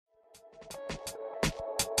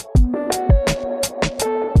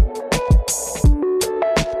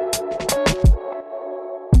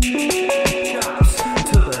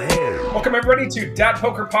everybody, to DAT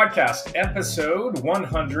Poker Podcast, episode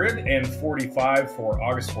 145 for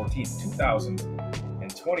August 14th,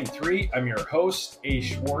 2023. I'm your host, A.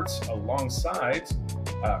 Schwartz, alongside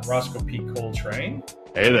Roscoe P. Coltrane.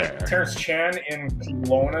 Hey there. Terrence Chan in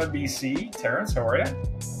Kelowna, BC. Terrence, how are you?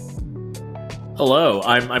 Hello.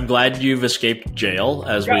 I'm glad you've escaped jail,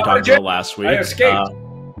 as we talked about last week. I escaped.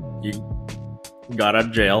 You got out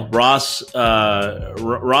of jail. Ross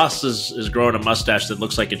is growing a mustache that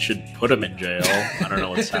looks like it should put him in jail. I don't know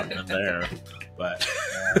what's happening there, but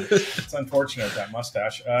it's unfortunate, that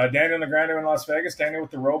mustache. Daniel Negreanu in Las Vegas. Daniel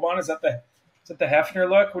with the robe on. Is that the Hefner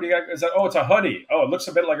look? What do you got? Is that? Oh, it's a hoodie. Oh, it looks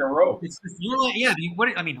a bit like a robe. This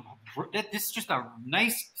is just a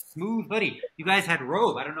nice, smooth hoodie. You guys had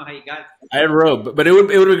robe. I don't know how you got it. I had robe, but it would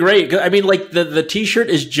be great. I mean, like the t-shirt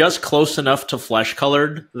is just close enough to flesh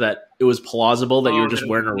colored that it was plausible that you were just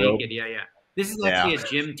wearing a robe. Yeah. This is actually a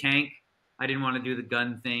gym tank. I didn't want to do the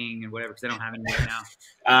gun thing and whatever because I don't have any right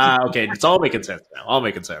now. Okay, it's all making sense now.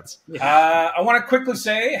 I want to quickly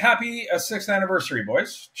say happy 6th anniversary,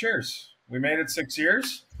 boys. Cheers. We made it 6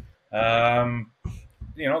 years. There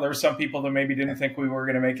were some people that maybe didn't think we were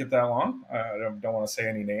going to make it that long. I don't want to say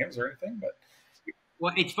any names or anything, but.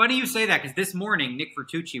 Well, it's funny you say that because this morning, Nick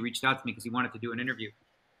Fertucci reached out to me because he wanted to do an interview.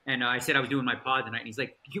 And I said I was doing my pod tonight. And he's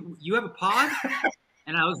like, you have a pod?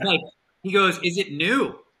 And I was like, he goes, is it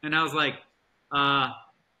new? And I was like, well,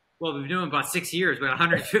 we've been doing about 6 years, but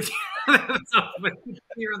 150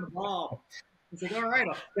 here on the ball. He's like, all right.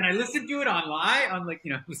 Can I listen to it online? I'm like,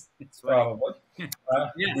 it's probably. Yes.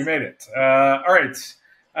 We made it. All right.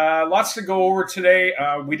 Lots to go over today.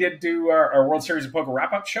 We did do our World Series of Poker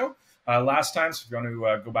wrap-up show last time. So if you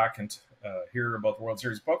want to go back and hear about the World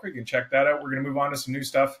Series of Poker, you can check that out. We're going to move on to some new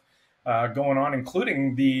stuff going on,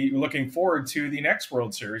 including looking forward to the next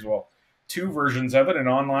World Series. Well, 2 versions of it, an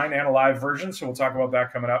online and a live version. So we'll talk about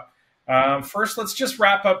that coming up. First, let's just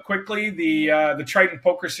wrap up quickly the Triton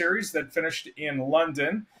Poker Series that finished in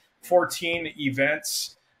London. 14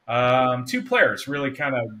 events. 2 players really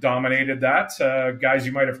kind of dominated that. Guys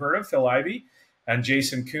you might have heard of, Phil Ivey and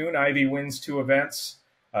Jason Kuhn. Ivey wins 2 events,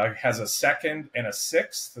 has a 2nd and a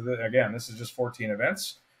 6th. Again, this is just 14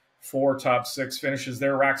 events. 4 top 6 finishes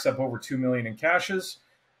there, racks up over $2 million in cashes.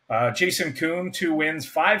 Jason Kuhn, 2 wins,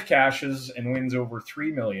 5 cashes, and wins over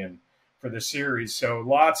 $3 million for the series. So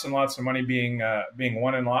lots and lots of money being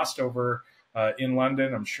won and lost over in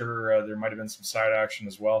London. I'm sure there might have been some side action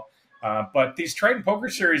as well. But these Triton Poker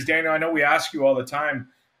Series, Daniel, I know we ask you all the time.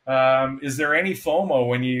 Is there any FOMO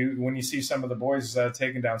when you see some of the boys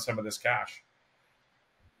taking down some of this cash?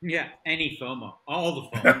 Yeah, any FOMO, all the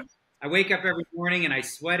FOMO. I wake up every morning and I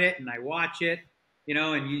sweat it and I watch it,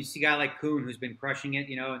 and you see a guy like Kuhn who's been crushing it,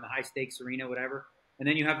 in the high stakes arena, whatever. And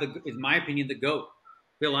then you have in my opinion, the GOAT,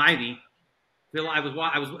 Phil Ivey. Phil,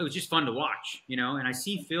 it was just fun to watch, and I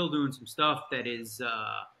see Phil doing some stuff that is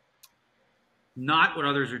not what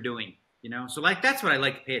others are doing, So that's what I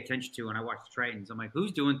like to pay attention to when I watch the Tritons. I'm like,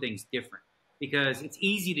 who's doing things different? Because it's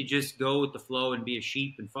easy to just go with the flow and be a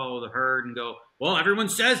sheep and follow the herd and go, well, everyone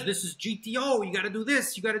says this is GTO. You got to do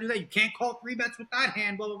this. You got to do that. You can't call 3 bets with that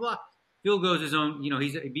hand, blah, blah, blah. Phil goes his own,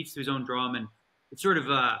 he beats to his own drum. And it sort of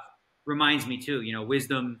reminds me too,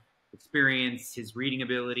 wisdom, experience, his reading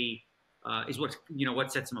ability is what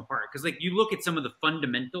sets him apart. Because you look at some of the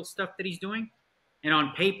fundamental stuff that he's doing and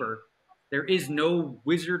on paper, there is no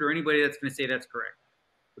wizard or anybody that's going to say that's correct.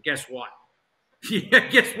 But guess what?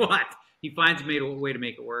 Guess what? He finds a way to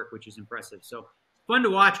make it work, which is impressive. So fun to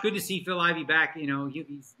watch. Good to see Phil Ivey back.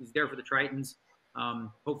 He's there for the Tritons.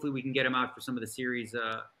 Hopefully we can get him out for some of the series,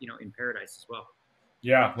 in Paradise as well.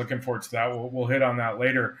 Yeah, looking forward to that. We'll hit on that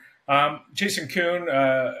later. Jason Kuhn,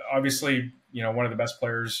 obviously, one of the best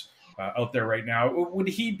players out there right now. Would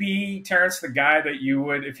he be, Terrence, the guy that you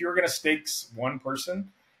would, if you were going to stake one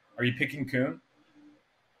person, are you picking Kuhn?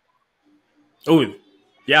 Oh,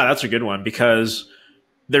 yeah, that's a good one because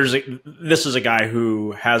this is a guy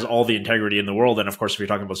who has all the integrity in the world. And of course, if you're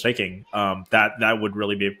talking about staking, that would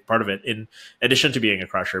really be a part of it in addition to being a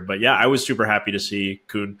crusher. But yeah, I was super happy to see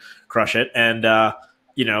Kuhn crush it. And,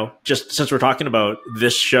 just since we're talking about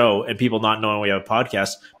this show and people not knowing we have a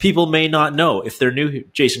podcast, people may not know if they're new.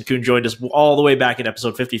 Jason Kuhn joined us all the way back in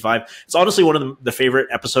episode 55. It's honestly one of the favorite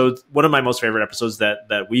episodes. One of my most favorite episodes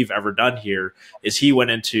that we've ever done here is he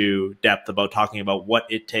went into depth about talking about what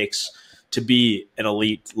it takes to be an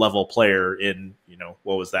elite level player in,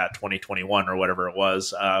 what was that, 2021 or whatever it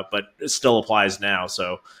was. But it still applies now.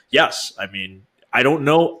 So yes, I mean, I don't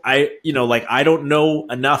know. I don't know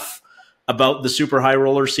enough about the super high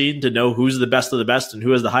roller scene to know who's the best of the best and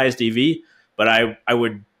who has the highest EV. But I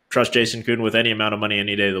would trust Jason Kuhn with any amount of money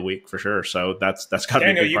any day of the week for sure. So that's got to be a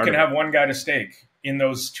Daniel, big you part can of it. have one guy to stake in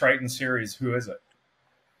those Triton series. Who is it?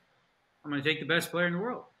 I'm going to take the best player in the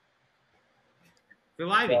world,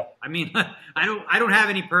 Phil Ivey. Yeah. I mean, I don't have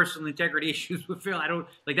any personal integrity issues with Phil. I don't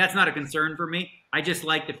like that's not a concern for me. I just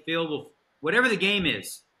like that Phil will, whatever the game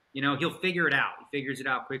is, you know, he'll figure it out. He figures it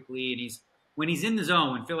out quickly, and when he's in the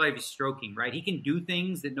zone, when Phil Ivey's stroking, right, he can do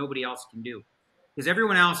things that nobody else can do. Because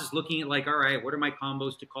everyone else is looking at like, all right, what are my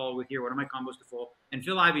combos to call with here? What are my combos to full? And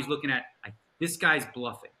Phil Ivey's looking at, this guy's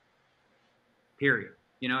bluffing, period.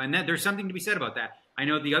 You know, and there's something to be said about that. I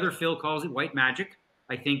know the other Phil calls it white magic.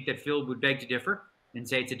 I think that Phil would beg to differ and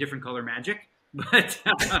say it's a different color magic. But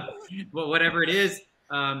whatever it is,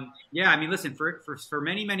 yeah, I mean, listen, for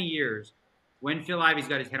many, many years, when Phil Ivey's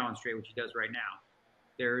got his head on straight, which he does right now,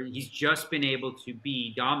 he's just been able to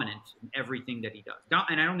be dominant in everything that he does.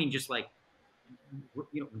 And I don't mean just like,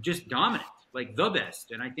 you know, just dominant, like the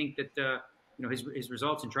best. And I think that, you know, his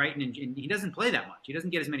results in Triton, and he doesn't play that much. He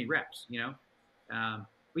doesn't get as many reps, you know.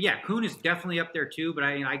 But yeah, Kuhn is definitely up there too. But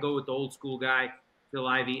I go with the old school guy, Phil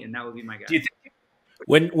Ivey, and that would be my guy. Do you think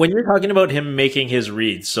when you're talking about him making his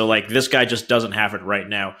reads, so like this guy just doesn't have it right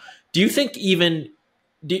now. Do you think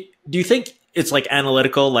do you think it's like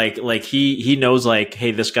analytical, like he knows like,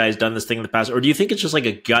 hey, this guy's done this thing in the past, or do you think it's just like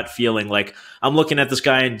a gut feeling, like I'm looking at this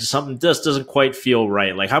guy and something just doesn't quite feel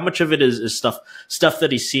right? Like how much of it is stuff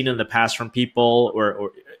that he's seen in the past from people,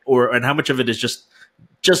 or and how much of it is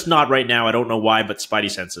just not right now? I don't know why, but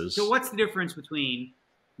spidey senses. So what's the difference between?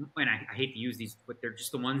 And I hate to use these, but they're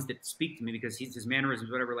just the ones that speak to me because his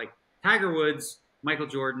mannerisms, whatever. Like Tiger Woods, Michael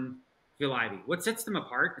Jordan, Phil Ivey. What sets them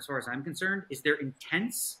apart, as far as I'm concerned, is their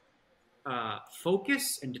intense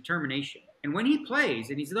focus and determination. And when he plays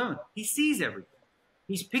and he's alone, he sees everything.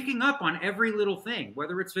 He's picking up on every little thing,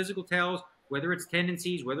 whether it's physical tells, whether it's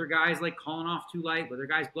tendencies, whether guys like calling off too light, whether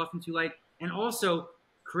guys bluffing too light, and also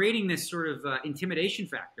creating this sort of intimidation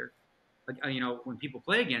factor, like, you know, when people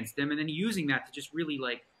play against him, and then using that to just really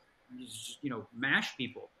like, you know, mash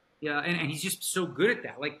people. Yeah, and he's just so good at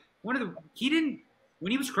that. Like when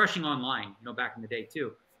he was crushing online, you know, back in the day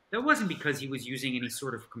too, that wasn't because he was using any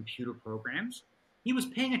sort of computer programs. He was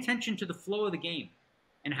paying attention to the flow of the game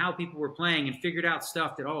and how people were playing, and figured out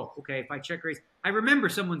stuff that, oh, okay, if I check raise. I remember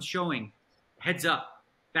someone showing, heads up,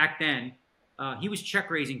 back then, he was check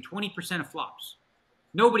raising 20% of flops.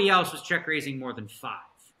 Nobody else was check raising more than 5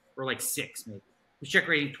 or like 6 maybe. He was check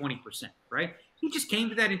raising 20%, right? He just came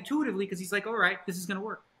to that intuitively because he's like, all right, this is going to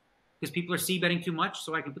work. Because people are c-betting too much,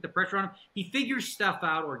 so I can put the pressure on him. He figures stuff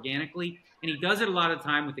out organically, and he does it a lot of the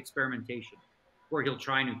time with experimentation, where he'll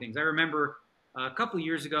try new things. I remember a couple of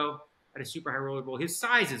years ago at a super high roller bowl, his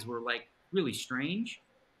sizes were like really strange.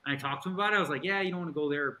 And I talked to him about it. I was like, yeah, you don't want to go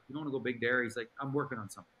there. You don't want to go big there. He's like, I'm working on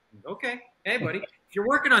something. I'm like, okay, hey, buddy, if you're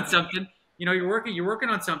working on something, you know, you're working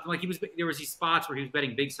on something. Like there was these spots where he was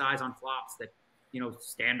betting big size on flops that, you know,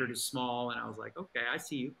 standard is small. And I was like, okay, I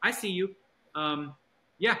see you.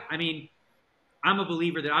 Yeah, I mean, I'm a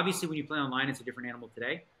believer that obviously when you play online, it's a different animal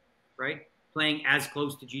today, right? Playing as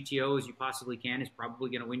close to GTO as you possibly can is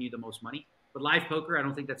probably going to win you the most money. But live poker, I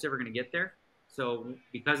don't think that's ever going to get there. So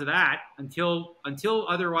because of that, until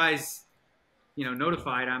otherwise, you know,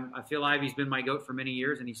 notified, I feel Ivey's been my goat for many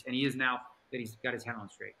years, and he is now that he's got his head on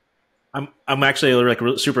straight. I'm actually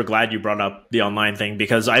like super glad you brought up the online thing,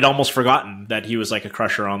 because I'd almost forgotten that he was like a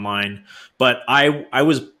crusher online. But I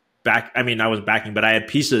was backing, but I had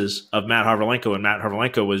pieces of Matt Harvalenko, and Matt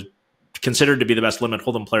Harvalenko was considered to be the best limit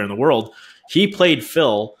hold'em player in the world. He played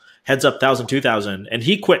Phil heads up 1,000, 2,000, and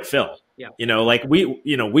he quit Phil. Yeah. You know, like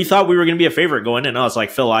we thought we were going to be a favorite going in. Oh, it's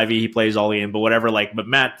like Phil Ivey, he plays all in, but whatever. Like, but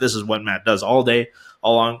Matt, this is what Matt does all day,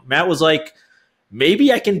 all long. Matt was like,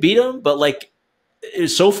 maybe I can beat him, but like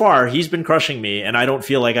so far he's been crushing me, and I don't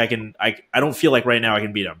feel like I don't feel like right now I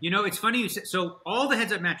can beat him. You know, it's funny you said, so all the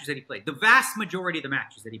heads up matches that he played, the vast majority of the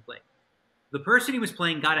matches that he played, the person he was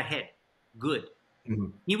playing got ahead. Good. Mm-hmm.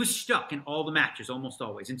 He was stuck in all the matches almost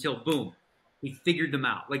always until boom. He figured them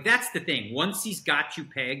out. Like, that's the thing. Once he's got you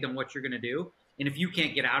pegged on what you're going to do, and if you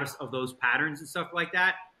can't get out of those patterns and stuff like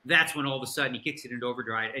that, that's when all of a sudden he kicks it into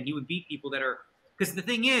overdrive, and he would beat people that are – because the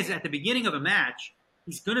thing is, at the beginning of a match,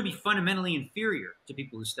 he's going to be fundamentally inferior to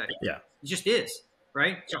people who study. Yeah. He just is,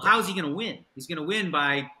 right? So how's he going to win? He's going to win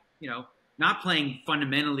by, you know, not playing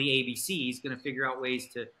fundamentally ABC. He's going to figure out ways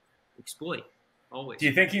to exploit. Always. Do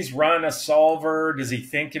you think he's run a solver? Does he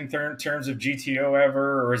think in terms of GTO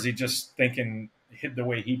ever, or is he just thinking the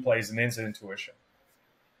way he plays and his intuition?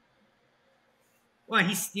 Well,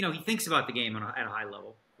 he thinks about the game at a high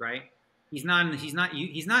level, right? I'll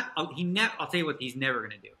tell you what he's never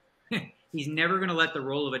going to do. He's never going to let the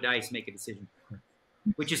roll of a dice make a decision.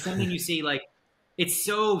 which is something you see like, it's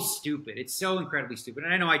so stupid. It's so incredibly stupid.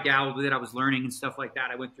 And I know I dabbled with it. I was learning and stuff like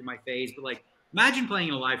that. I went through my phase, but like, imagine playing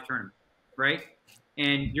in a live tournament, right?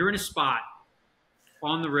 And you're in a spot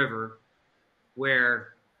on the river where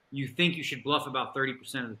you think you should bluff about 30%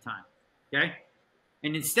 of the time, okay?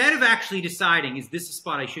 And instead of actually deciding, is this a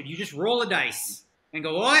spot I should, you just roll a dice and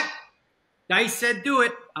go, what? Dice said do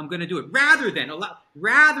it, I'm going to do it. Rather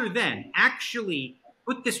than actually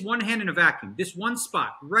put this one hand in a vacuum, this one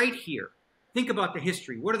spot right here. Think about the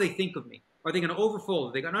history. What do they think of me? Are they going to overfold?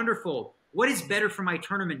 Are they going to underfold? What is better for my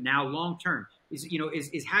tournament now long term? Is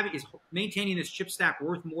maintaining this chip stack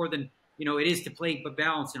worth more than it is to play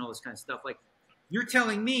balance and all this kind of stuff? Like, you're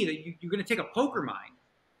telling me that you're going to take a poker mind,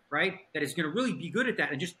 right? That is going to really be good at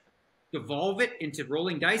that and just devolve it into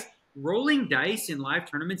rolling dice. Rolling dice in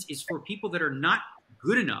live tournaments is for people that are not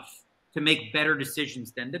good enough to make better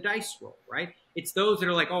decisions than the dice roll, right? It's those that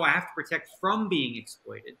are like, oh, I have to protect from being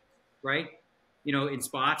exploited, right? In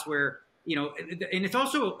spots where, and it's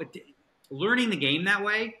also learning the game that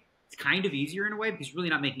way. It's kind of easier in a way because you're really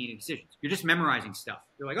not making any decisions. You're just memorizing stuff.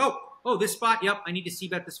 You're like, oh, this spot, yep, I need to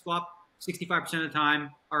c-bet this flop 65% of the time.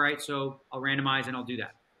 All right, so I'll randomize and I'll do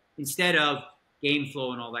that. Instead of game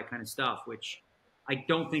flow and all that kind of stuff, which I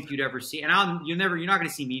don't think you'd ever see. And you're not going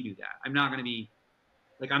to see me do that. I'm not going to be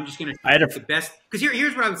like, I'm just going to do the best. Because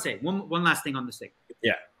here's what I would say. One last thing on this thing.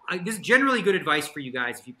 Yeah. This is generally good advice for you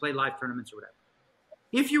guys if you play live tournaments or whatever.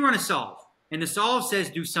 If you run a solve and the solve says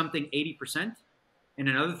do something 80% and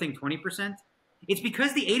another thing 20%, it's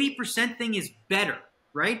because the 80% thing is better,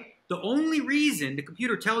 right? The only reason the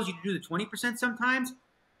computer tells you to do the 20% sometimes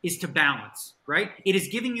is to balance, right? It is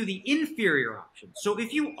giving you the inferior option. So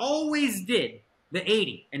if you always did the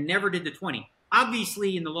 80 and never did the 20,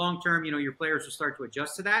 obviously in the long term, your players will start to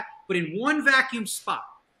adjust to that. But in one vacuum spot,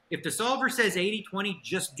 if the solver says 80-20,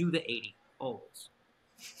 just do the 80 always.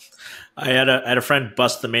 I had a friend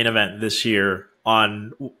bust the main event this year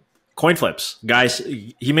on coin flips. Guys,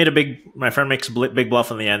 my friend makes a big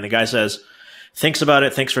bluff in the end. The guy says, thinks about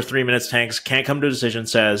it, thinks for 3 minutes, tanks, can't come to a decision,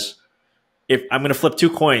 says, if I'm going to flip 2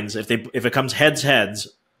 coins, if it comes heads,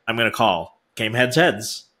 I'm going to call. Came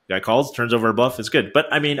heads. Guy calls, turns over a bluff, it's good.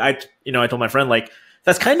 But I mean, I told my friend, like,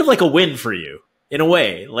 that's kind of like a win for you in a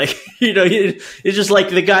way. Like, it's just like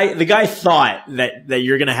the guy thought that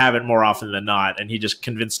you're going to have it more often than not, and he just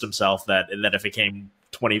convinced himself that if it came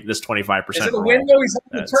 25%. Is it a win though? He's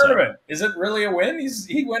in the tournament. Is it really a win?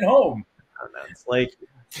 He went home. I don't know. It's like,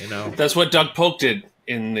 that's what Doug Polk did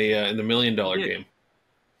in the $1 million game.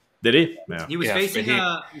 Did he? Yeah. He was facing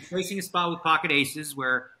a spot with pocket aces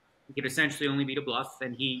where he could essentially only beat a bluff,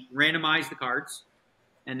 and he randomized the cards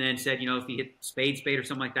and then said, if he hit spade or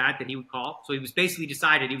something like that he would call. So he was basically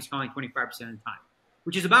decided he was calling 25% of the time,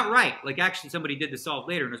 which is about right. Like, actually, somebody did the solve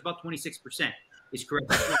later, and it was about 26% is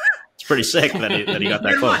correct. It's pretty sick that he got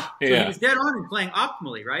that close. So he was dead on and playing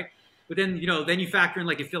optimally, right? But then, then you factor in,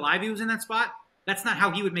 like, if Phil Ivey was in that spot, that's not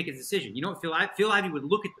how he would make a decision. You know what? Phil Ivey would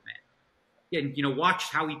look at the man and,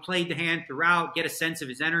 watch how he played the hand throughout, get a sense of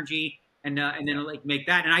his energy, and then like make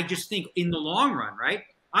that. And I just think in the long run, right?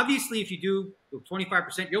 Obviously, if you do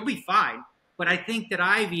 25%, you'll be fine. But I think that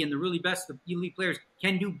Ivey and the really best of elite players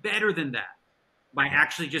can do better than that by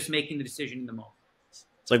actually just making the decision in the moment.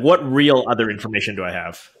 It's like, what real other information do I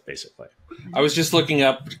have, basically? I was just looking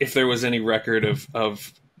up if there was any record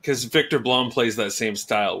of because Victor Blom plays that same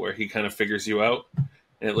style where he kind of figures you out,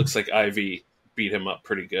 and it looks like Ivey beat him up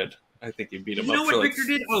pretty good. I think he beat him up for like Victor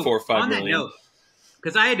did? 4 or 5 million.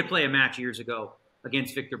 Because I had to play a match years ago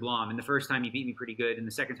against Victor Blom, and the first time he beat me pretty good, and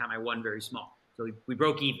the second time I won very small. So we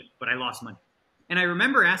broke even, but I lost money. And I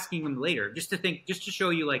remember asking him later, just to show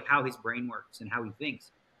you like how his brain works and how he thinks.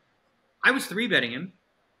 I was 3-betting him,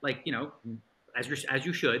 like, as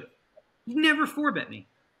you should. He never 4-bet me.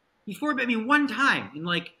 He 4-bet me one time in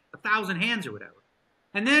like 1,000 hands or whatever.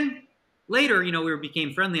 And then later, we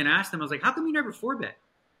became friendly and asked him, I was like, how come you never 4-bet?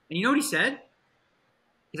 And you know what he said?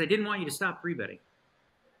 Because I didn't want you to stop 3-betting.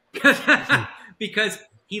 Because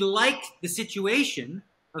he liked the situation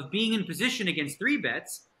of being in position against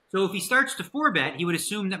 3-bets. So if he starts to 4-bet, he would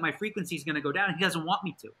assume that my frequency is going to go down, and he doesn't want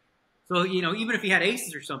me to. So, even if he had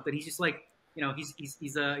aces or something, he's just like,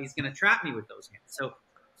 he's going to trap me with those hands. So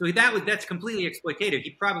that's completely exploitative. He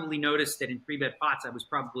probably noticed that in 3-bet pots, I was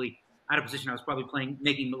probably out of position. I was probably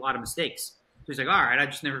making a lot of mistakes. So he's like, all right,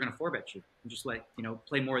 I'm just never going to 4-bet you. I'm just like,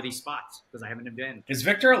 play more of these spots because I have an advantage. Is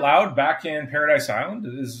Victor allowed back in Paradise Island?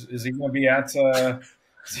 Is he going to be at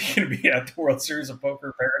the World Series of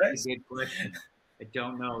Poker Paradise? Good question. I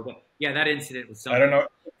don't know. That incident was something. I don't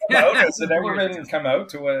know. Has it ever been come out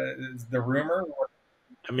to the rumor?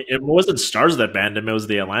 I mean, it wasn't Stars that banned him; it was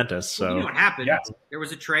the Atlantis. So well, you know what happened? Yes. There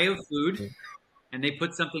was a tray of food, and they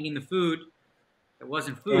put something in the food that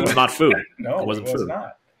wasn't food. it was not food. No, it wasn't food.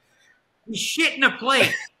 not. He shit in a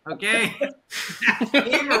plate. Okay,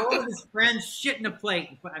 him or one of his friends shit in a plate.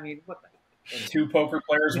 I mean, what the? 2 poker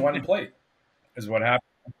players, 1 plate is what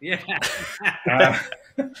happened. Yeah.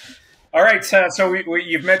 All right, so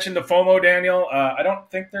you've mentioned the FOMO, Daniel. I don't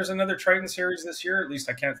think there's another Triton series this year. At least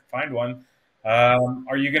I can't find one.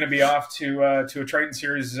 Are you going to be off to a Triton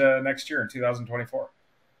series next year in 2024?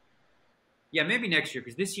 Yeah, maybe next year,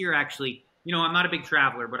 because this year actually, you know, I'm not a big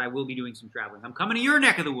traveler, but I will be doing some traveling. I'm coming to your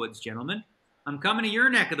neck of the woods, gentlemen. I'm coming to your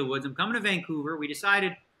neck of the woods. I'm coming to Vancouver. We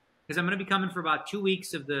decided, because I'm going to be coming for about 2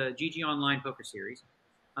 weeks of the GG Online Poker Series.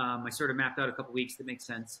 I sort of mapped out a couple weeks that makes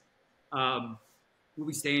sense. We'll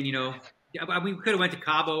be staying, you know, we could have went to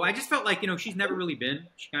Cabo. I just felt like, you know, she's never really been.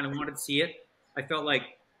 She kind of wanted to see it. I felt like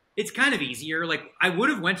it's kind of easier. Like, I would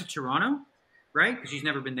have went to Toronto, right? Because she's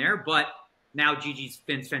never been there. But now GG's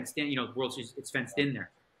fenced in, you know, the World Series, it's fenced in there.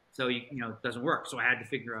 So, you know, it doesn't work. So I had to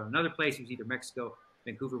figure out another place. It was either Mexico,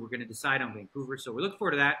 Vancouver. We're going to decide on Vancouver. So we look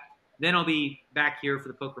forward to that. Then I'll be back here for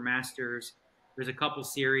the Poker Masters. There's a couple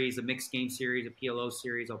series, a mixed game series, a PLO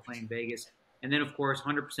series. I'll play in Vegas. And then, of course,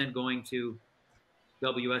 100% going to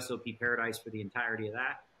WSOP Paradise for the entirety of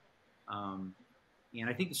that. And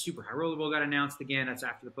I think the Super High Roller Bowl got announced again. That's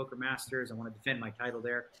after the Poker Masters. I want to defend my title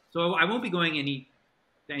there. So I won't be going any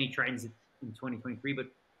Tritons in 2023, but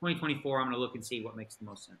 2024, I'm going to look and see what makes the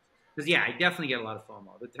most sense. Because, yeah, I definitely get a lot of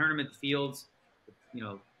FOMO. The tournament, the fields, you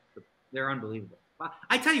know, they're unbelievable.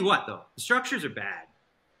 I tell you what, though, the structures are bad.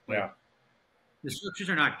 Yeah. The structures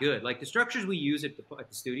are not good. Like, the structures we use at the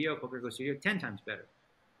studio, Poker Go Studio, 10 times better.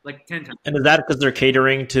 Like 10 times. And is that because they're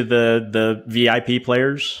catering to the VIP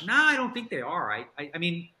players? No, I don't think they are. I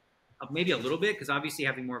mean, maybe a little bit, because obviously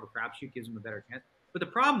having more of a crapshoot gives them a better chance. But the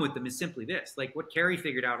problem with them is simply this. Like, what Kerry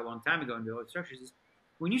figured out a long time ago in the structures is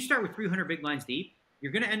when you start with 300 big blinds deep,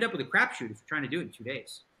 you're going to end up with a crapshoot if you're trying to do it in 2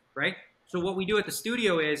 days, right? So what we do at the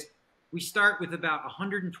studio is we start with about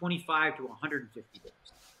 125 to 150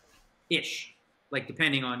 bigs-ish, like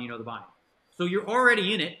depending on, you know, the buy-in. So you're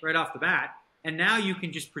already in it right off the bat. And now you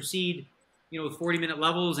can just proceed, you know, with 40-minute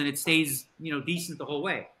levels, and it stays, you know, decent the whole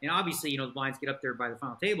way. And obviously, you know, the blinds get up there by the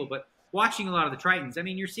final table. But watching a lot of the Tritons, I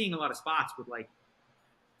mean, you're seeing a lot of spots with like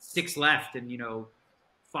 6 left, and, you know,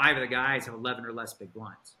 5 of the guys have 11 or less big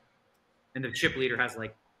blinds, and the chip leader has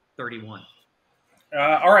like 31.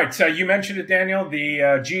 All right, so you mentioned it, Daniel. The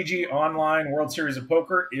GG Online World Series of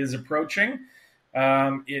Poker is approaching.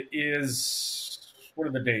 It is, what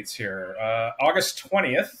are the dates here? August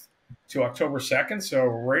 20th. To October 2nd, so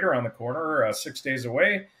right around the corner, 6 days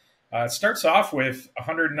away. It starts off with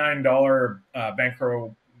 $109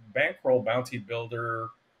 bankroll bounty builder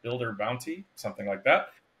bounty, something like that.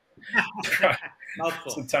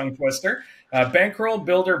 It's a tongue twister. Bankroll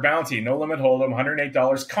builder bounty, no limit hold'em,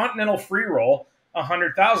 $108. Continental free roll,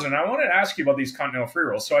 $100,000. I wanted to ask you about these continental free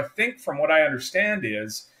rolls. So I think, from what I understand,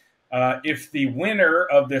 is if the winner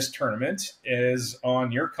of this tournament is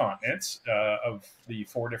on your continent, of the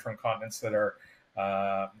 4 different continents that are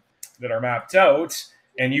mapped out,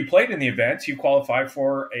 and you played in the event, you qualify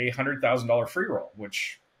for a $100,000 free roll,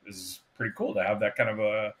 which is pretty cool to have that kind of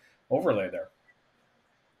a overlay there.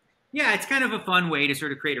 Yeah, it's kind of a fun way to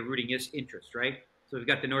sort of create a rooting interest, right? So we've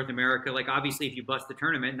got the North America. Like, obviously, if you bust the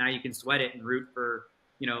tournament, now you can sweat it and root for,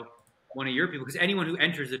 you know, one of your people, because anyone who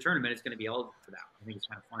enters the tournament is going to be eligible for that. I think it's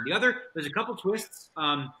kind of fun. There's a couple twists.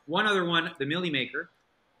 One other one, the Millie Maker,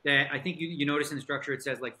 that I think you notice in the structure, it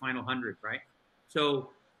says like final 100, right? So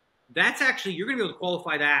that's actually, you're going to be able to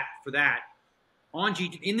qualify for that on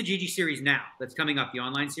in the GG series now. That's coming up, the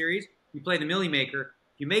online series. You play the Millie Maker.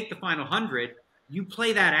 If you make the final 100, you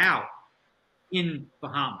play that out in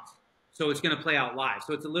Bahamas. So it's going to play out live.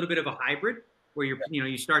 So it's a little bit of a hybrid where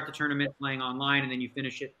you start the tournament playing online, and then you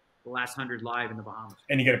finish it the last 100 live in the Bahamas.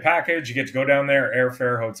 And you get a package, you get to go down there,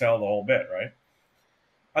 airfare, hotel, the whole bit, right?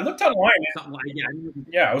 I looked online.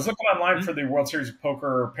 I was looking online for the World Series of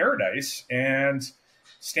Poker Paradise, and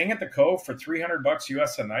staying at the Cove for $300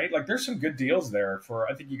 US a night. Like, there's some good deals there for,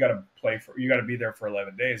 I think you got to be there for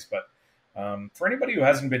 11 days. But for anybody who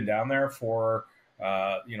hasn't been down there for,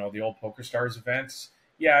 the old Poker Stars events,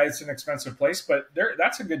 yeah, it's an expensive place, but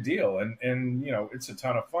that's a good deal. And it's a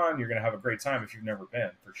ton of fun. You're going to have a great time if you've never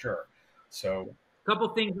been, for sure. So a couple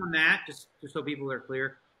things on that, just so people are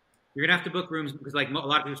clear. You're going to have to book rooms because, like, a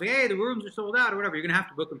lot of people say, hey, the rooms are sold out or whatever. You're going to have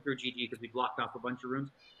to book them through GG because we blocked off a bunch of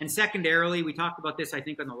rooms. And secondarily, we talked about this, I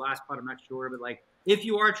think, on the last pod. I'm not sure. But, like, if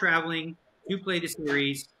you are traveling to play the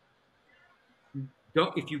series,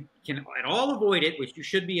 if you can at all avoid it, which you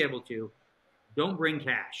should be able to, don't bring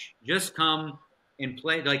cash. Just come and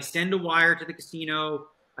play. Like, send a wire to the casino.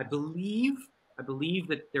 I believe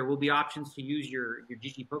that there will be options to use your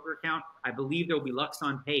GG Poker account. I believe there will be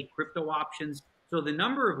Luxon Pay crypto options. So the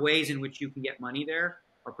number of ways in which you can get money there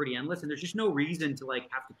are pretty endless, and there's just no reason to like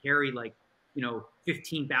have to carry like, you know,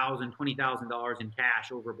 $15,000, $20,000 in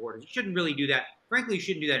cash overboard. You shouldn't really do that. Frankly, you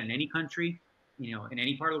shouldn't do that in any country, you know, in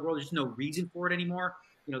any part of the world. There's just no reason for it anymore.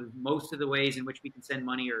 You know, most of the ways in which we can send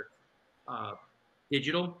money are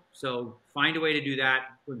digital. So find a way to do that.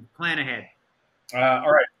 Plan ahead.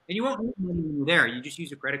 All right. And you won't need money when you're there. You just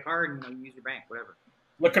use your credit card and you use your bank, whatever.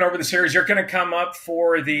 Looking over the series, you're going to come up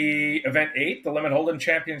for the Event 8, the Limit Hold'em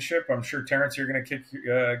Championship. I'm sure, Terrence, you're going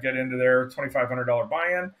to get into their $2,500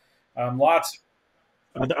 buy-in. Lots.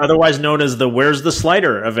 Otherwise known as the Where's the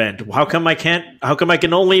Slider event. How come I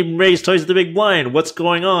can only raise toys at the big blind? What's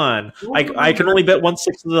going on? I can only bet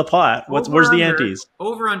 1/6 of the pot. Where's the antes?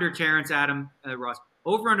 Over under, Terrence, Adam, Ross.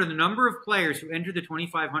 Over under the number of players who enter the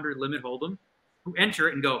 2,500 Limit Hold'em, who enter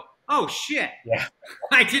it and go, oh shit! Yeah,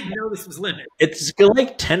 I didn't know this was limit. It's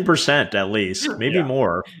like 10% at least, maybe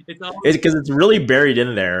more. It's because it's really buried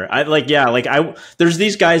in there. There's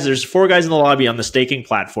these guys. There's 4 guys in the lobby on the staking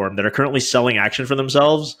platform that are currently selling action for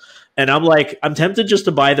themselves, and I'm tempted just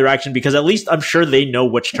to buy their action because at least I'm sure they know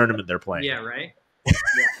which tournament they're playing. Yeah, right.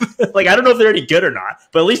 Yeah. Like, I don't know if they're any good or not,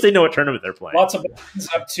 but at least they know what tournament they're playing. Lots of buttons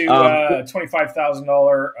up to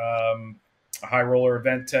 $25,000 high roller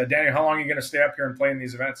event. Daniel, how long are you going to stay up here and play in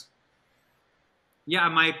these events? Yeah,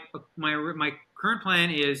 my current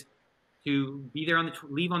plan is to be there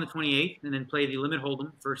leave on the 28th and then play the Limit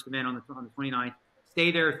Hold'em first event on the 29th.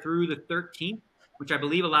 Stay there through the 13th, which I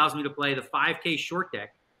believe allows me to play the 5K short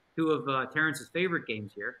deck, 2 of Terrence's favorite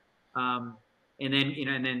games here, and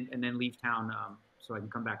then leave town so I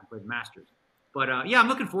can come back and play the Masters. But yeah, I'm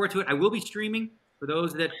looking forward to it. I will be streaming for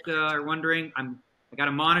those that are wondering. I got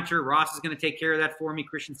a monitor. Ross is going to take care of that for me.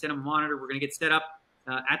 Christian sent him a monitor. We're going to get set up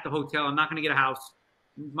at the hotel. I'm not going to get a house.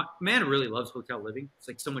 Amanda really loves hotel living. It's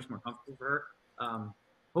like so much more comfortable for her.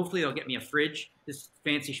 Hopefully they'll get me a fridge, this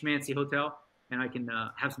fancy schmancy hotel, and I can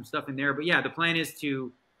have some stuff in there. But yeah, the plan is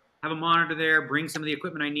to have a monitor there, bring some of the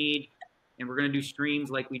equipment I need, and we're going to do streams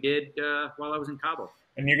like we did while I was in Cabo.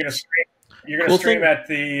 And you're going to stream. You're going to stream at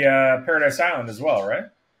the Paradise Island as well, right?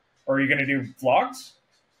 Or are you going to do vlogs?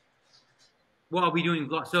 Well, I'll be doing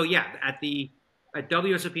vlogs. So yeah, at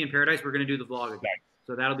WSOP In Paradise, we're going to do the vlog again. Nice.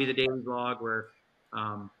 So that'll be the daily vlog where,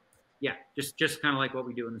 just kind of like what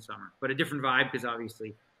we do in the summer, but a different vibe because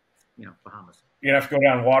obviously, you know, Bahamas. You're going to have to go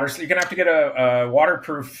down water. So you're going to have to get a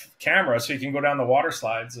waterproof camera so you can go down the water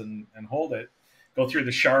slides and hold it, go through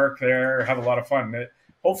the shark there, have a lot of fun.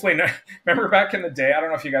 Hopefully, remember back in the day, I don't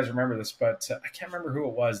know if you guys remember this, but I can't remember who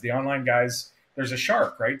it was. The online guys, there's a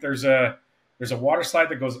shark, right? There's a water slide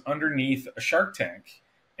that goes underneath a shark tank,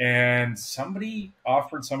 and somebody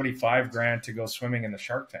offered somebody $5,000 to go swimming in the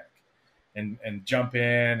shark tank and jump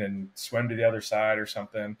in and swim to the other side or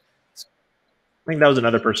something. I think that was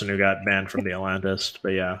another person who got banned from the Atlantis, but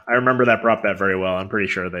yeah, I remember that brought that very well. I'm pretty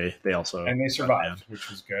sure they also and they survived, which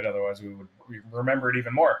was good. Otherwise, we would remember it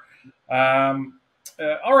even more.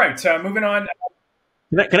 All right, moving on.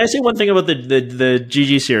 Can I say one thing about the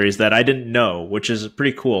GG series that I didn't know, which is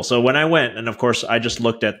pretty cool? So when I went, and of course I just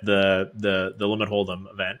looked at the Limit Hold'em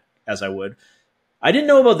event as I would. I didn't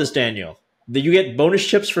know about this, Daniel. That you get bonus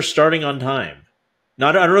chips for starting on time.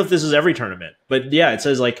 I don't know if this is every tournament, but yeah, it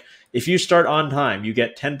says like if you start on time, you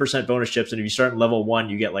get 10% bonus chips, and if you start in level 1,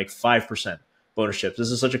 you get like 5% bonus chips. This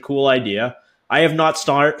is such a cool idea. I have not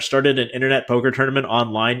started an internet poker tournament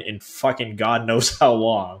online in fucking God knows how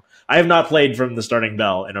long. I have not played from the starting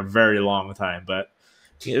bell in a very long time, but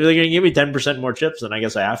if they're going to give me 10% more chips, then I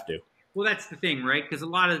guess I have to. Well, that's the thing, right? Because a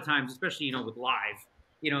lot of the times, especially, you know, with live,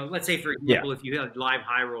 you know, let's say, for example, if you have live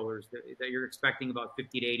high rollers that you're expecting about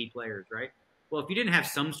 50 to 80 players, right? Well, if you didn't have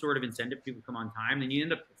some sort of incentive for people to come on time, then you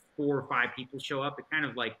end up with 4 or 5 people show up. It kind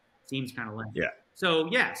of like seems kind of lame. Yeah. So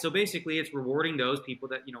basically it's rewarding those people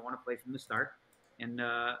that, you know, want to play from the start. And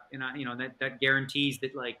you know, that guarantees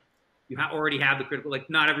that like you already have the critical, like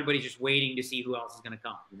not everybody's just waiting to see who else is going to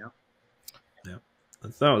come, you know? Yeah. I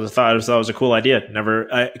thought it was a cool idea.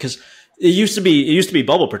 Never, because it used to be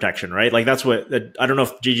bubble protection, right? Like that's what, I don't know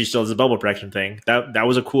if GG still has a bubble protection thing. That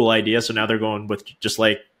was a cool idea. So now they're going with just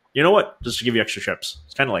like, you know what, just to give you extra chips.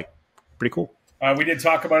 It's kind of like pretty cool. We did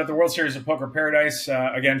talk about it, the World Series of Poker Paradise.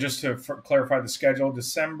 Again, just to clarify the schedule,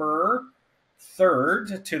 December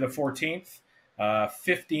 3rd to the 14th,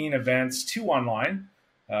 15 events, 2 online.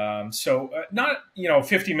 So not, you know,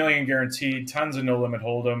 50 million guaranteed, tons of no limit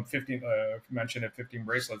hold'em, 15, mentioned it, 15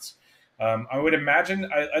 bracelets. I would imagine.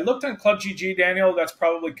 I looked on Club GG, Daniel. That's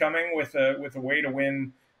probably coming with a way to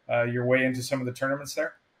win your way into some of the tournaments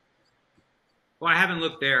there. Well, I haven't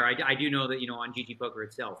looked there. I do know that on GG Poker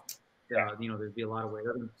itself, there'd be a lot of way.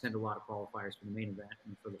 They're going to send a lot of qualifiers for the main event.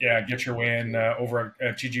 And for the get your way in over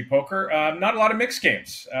at GG Poker. Not a lot of mixed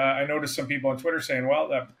games. I noticed some people on Twitter saying, "Well,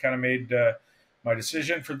 that kind of made my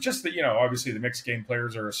decision for just the obviously the mixed game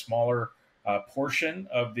players are a smaller portion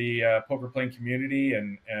of the poker playing community,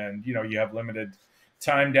 and you have limited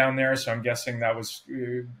time down there. So I'm guessing that was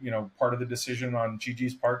part of the decision on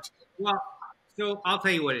GG's part." Well, so I'll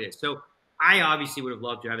tell you what it is. So I obviously would have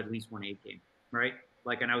loved to have at least one 8 game, right?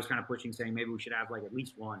 And I was kind of pushing, saying maybe we should have at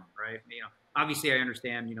least one, right? Obviously I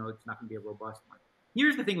understand, it's not going to be a robust one.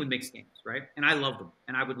 Here's the thing with mixed games, right? And I love them,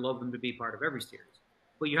 and I would love them to be part of every series.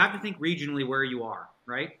 But you have to think regionally where you are,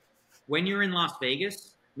 right? When you're in Las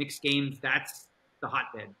Vegas, mixed games, that's the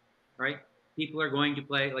hotbed, right? People are going to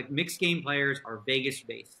play, mixed game players are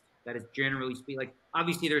Vegas-based. That is generally speaking.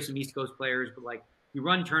 Obviously there's some East Coast players, but you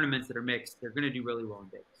run tournaments that are mixed, they're going to do really well in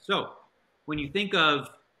Vegas. So when you think of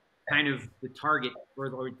kind of the target or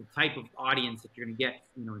the type of audience that you're going to get,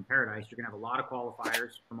 in Paradise, you're going to have a lot of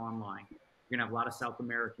qualifiers from online. You're going to have a lot of South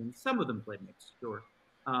Americans. Some of them play mixed, sure.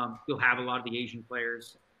 You'll have a lot of the Asian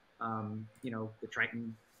players, the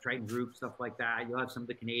Triton group, stuff like that. You'll have some of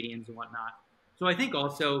the Canadians and whatnot. So I think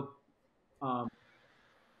also,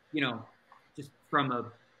 just from a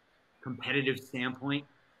competitive standpoint,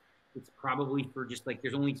 it's probably for just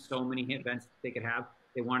there's only so many events they could have.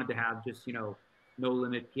 They wanted to have just, no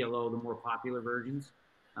limit PLO, the more popular versions.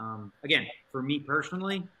 Again, for me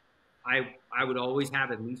personally, I would always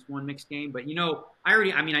have at least one mixed game, but I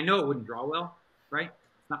know it wouldn't draw well, right?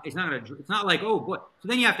 It's not like, oh boy. So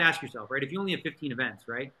then you have to ask yourself, right? If you only have 15 events,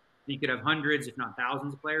 right? You could have hundreds, if not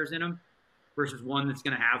thousands of players in them versus one that's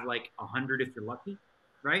going to have 100 if you're lucky,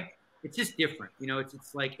 right? It's just different.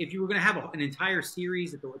 It's like if you were going to have an entire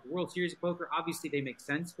series at the World Series of Poker, obviously they make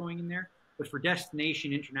sense going in there. But for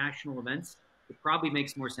destination international events, it probably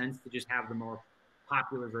makes more sense to just have the more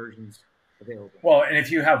popular versions available. Well, and if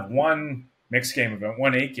you have one mixed game event,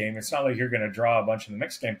 one 8 game, it's not like you're going to draw a bunch of the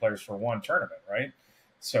mixed game players for one tournament, right?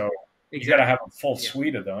 So you got to have a full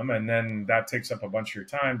suite of them, and then that takes up a bunch of your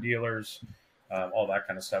time, dealers, all that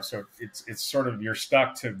kind of stuff. So it's sort of you're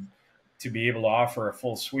stuck to be able to offer a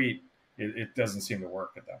full suite. It doesn't seem to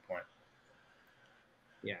work at that point.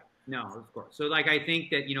 Yeah. No, of course. So, I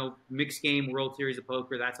think that, mixed game World Series of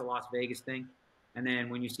Poker, that's a Las Vegas thing. And then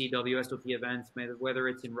when you see WSOP events, whether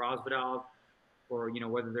it's in Rosvedov or,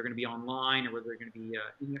 whether they're going to be online or whether they're going to be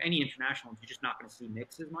any international, you're just not going to see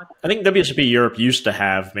mix as much. I think WSOP Europe used to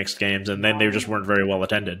have mixed games, and then they just weren't very well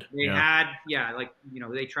attended. They had,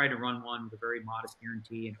 they tried to run one with a very modest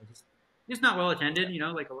guarantee, and it was just not well attended,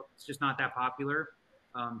 it's just not that popular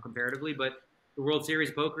comparatively. But the World Series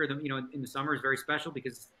of Poker, in the summer is very special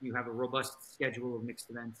because you have a robust schedule of mixed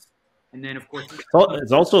events. And then, of course,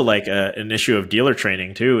 it's also an issue of dealer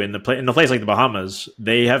training too. In the place like the Bahamas,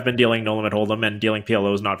 they have been dealing no limit hold'em, and dealing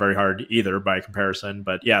PLO is not very hard either by comparison.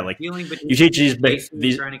 But yeah, you teach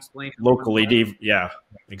these locally,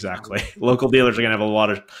 exactly. Local dealers are going to have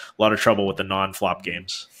a lot of trouble with the non-flop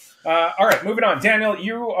games. All right, moving on. Daniel,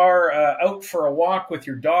 you are out for a walk with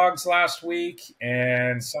your dogs last week,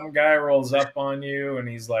 and some guy rolls up on you, and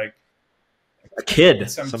he's like,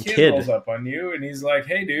 some kid rolls up on you, and he's like,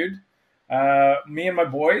 "Hey, dude, me and my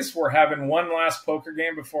boys, we're having one last poker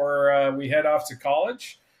game before we head off to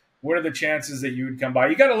college. What are the chances that you would come by?"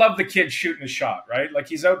 You got to love the kid shooting a shot, right?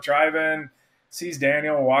 He's out driving, sees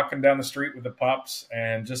Daniel walking down the street with the pups,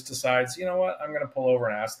 and just decides, you know what, I'm going to pull over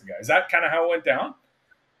and ask the guy. Is that kind of how it went down?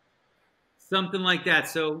 Something like that.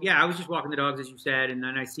 So, yeah, I was just walking the dogs, as you said, and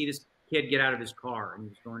then I see this kid get out of his car, and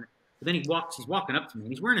he's going. But then he's walking up to me,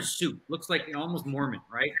 and he's wearing a suit. Looks like almost Mormon,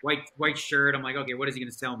 right? White shirt. I'm like, okay, what is he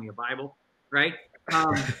going to sell me? A Bible, right?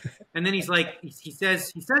 And then he's like, he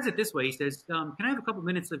says it this way. He says, "Can I have a couple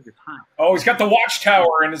minutes of your time?" Oh, he's got the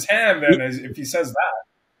watchtower in his hand. Then, if he says that,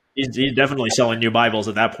 he's definitely selling new Bibles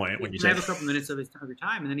at that point. When you say, "Can I have a couple minutes of your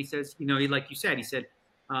time?" And then he says, like you said, he said,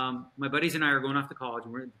 "My buddies and I are going off to college.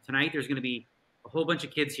 Tonight there's going to be a whole bunch of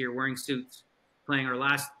kids here wearing suits, playing our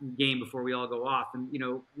last game before we all go off. And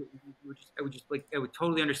I would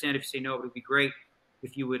totally understand if you say no, but it would be great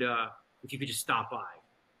if you could just stop by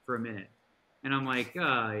for a minute." And I'm like,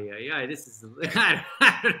 this is I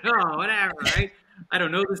don't know, whatever, right? I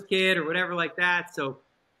don't know this kid or whatever like that. So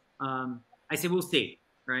I said, we'll see,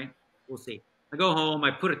 right? We'll see. I go home.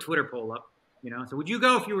 I put a Twitter poll up. So would you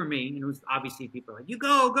go if you were me? It was obviously people are like, you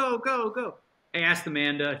go. I asked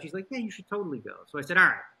Amanda. She's like, yeah, you should totally go. So I said, all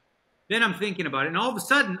right. Then I'm thinking about it, and all of a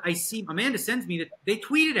sudden I see Amanda sends me that they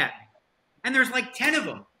tweeted at me. and there's like 10 of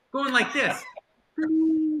them going like this.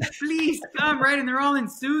 Please come, right? And they're all in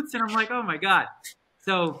suits, and I'm like, oh my God.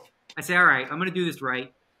 So I say, all right, I'm going to do this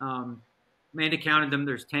right. Amanda counted them.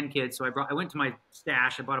 There's 10 kids. So I went to my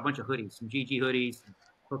stash. I bought a bunch of hoodies, some GG hoodies, some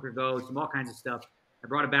Poker Go, some all kinds of stuff. I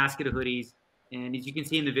brought a basket of hoodies. And as you can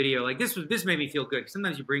see in the video, like this made me feel good.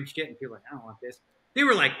 Sometimes you bring shit and people are like, I don't want this. They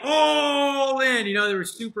were like all in, you know, they were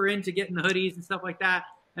super into getting the hoodies and stuff like that.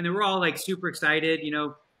 And they were all like super excited, you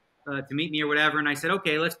know, to meet me or whatever. And I said,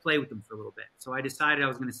 okay, let's play with them for a little bit. So I decided I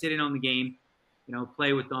was going to sit in on the game, you know,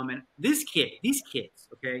 play with them. And these kids,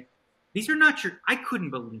 okay, these are not your, I couldn't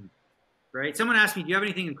believe it. Right? Someone asked me, do you have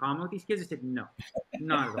anything in common with these kids? I said, no,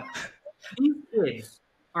 not at all. These kids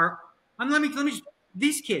are, let me just,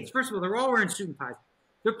 these kids, first of all, they're all wearing suit and ties.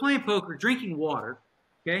 They're playing poker, drinking water,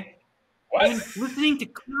 okay? What? And listening to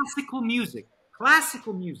classical music,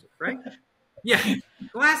 right? Yeah,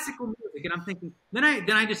 classical music. And I'm thinking, then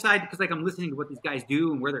I decide, because like I'm listening to what these guys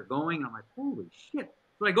do and where they're going, and I'm like, holy shit.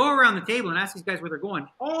 So I go around the table and ask these guys where they're going.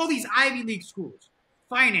 All these Ivy League schools.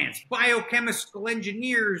 Finance, biochemical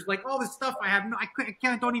engineers, like all this stuff I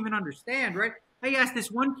don't even understand, right? I asked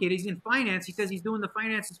this one kid, he's in finance. He says he's doing the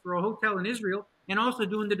finances for a hotel in Israel and also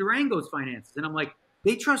doing the Durango's finances. And I'm like,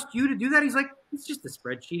 they trust you to do that? He's like, it's just a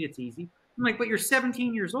spreadsheet. It's easy. I'm like, but you're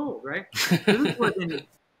 17 years old, right? So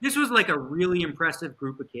this was like a really impressive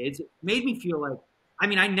group of kids. It made me feel like, I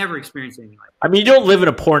mean, I never experienced anything like that. I mean, you don't live in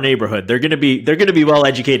a poor neighborhood. They're gonna be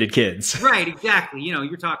well-educated kids. Right, exactly. You know,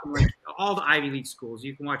 you're talking like all the Ivy League schools.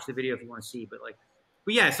 You can watch the video if you want to see, but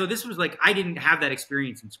yeah, so this was like, I didn't have that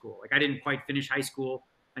experience in school. Like I didn't quite finish high school.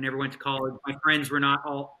 I never went to college. My friends were not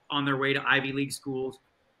all on their way to Ivy League schools.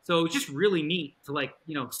 So it was just really neat to like,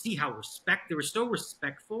 you know, see how they were so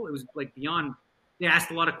respectful. It was like beyond, they asked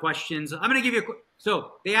a lot of questions. I'm going to give you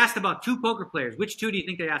so they asked about 2 poker players. Which 2 do you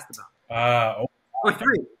think they asked about? Or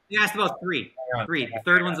 3. They asked about 3. 3. The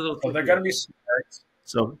third one's a little. So they're going to be smart.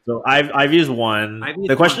 So I've used one.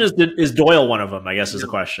 The question is Doyle one of them? I guess is the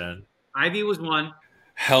question. Ivy was 1.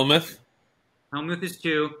 Helmuth is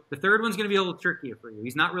 2. The third one's going to be a little trickier for you.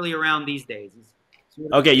 He's not really around these days.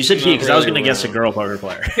 Okay, you said he because I was going to guess a girl poker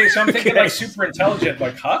player. Okay, so I'm thinking like super intelligent,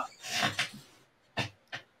 like huh?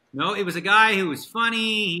 No, it was a guy who was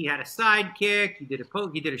funny. He had a sidekick. He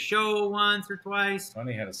did a show once or twice.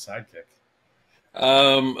 Funny, had a sidekick.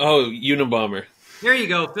 Unabomber. There you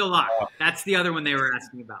go, Phil Locke. That's the other one they were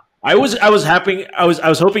asking about. I was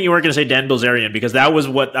hoping you weren't going to say Dan Bilzerian because that was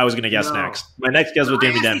what I was going to guess next. My next guess was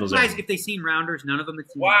Dan Bilzerian. Guys, if they seen Rounders, none of them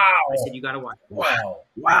had seen. Wow! I said you got to watch.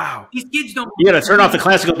 Wow! These kids don't. You got to turn off the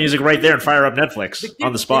classical music right there and fire up Netflix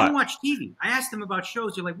on the spot. They don't watch TV. I asked them about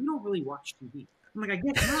shows. They're like, we don't really watch TV. I'm like, I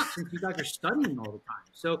guess not, since you guys are studying all the time.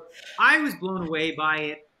 So I was blown away by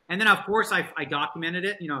it. And then, of course, I documented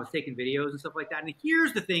it. You know, I was taking videos and stuff like that. And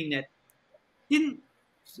here's the thing that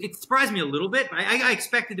it surprised me a little bit. I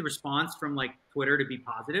expected the response from, like, Twitter to be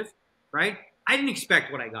positive, right? I didn't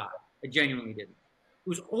expect what I got. I genuinely didn't. It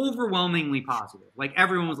was overwhelmingly positive. Like,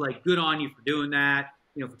 everyone was like, good on you for doing that,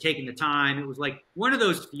 you know, for taking the time. It was like one of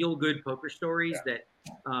those feel-good poker stories that,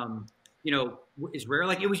 you know, is rare.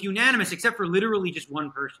 Like, it was unanimous except for literally just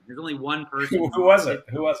one person. There's only one person. Who was it?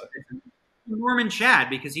 Norman Chad,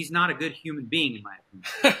 because he's not a good human being, in my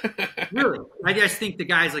opinion. Really. I just think the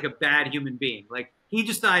guy's like a bad human being. Like, he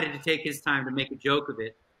decided to take his time to make a joke of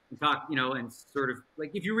it and talk, you know, and sort of,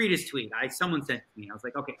 like, if you read his tweet, someone sent it to me. I was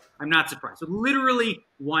like, okay, I'm not surprised. So literally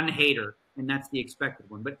one hater, and that's the expected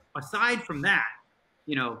one. But aside from that,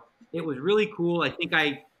 you know, it was really cool. I think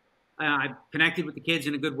I connected with the kids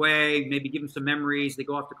in a good way, maybe give them some memories they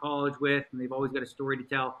go off to college with, and they've always got a story to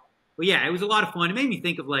tell. But yeah, it was a lot of fun. It made me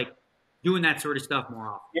think of like doing that sort of stuff more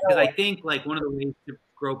often. Because I think like one of the ways to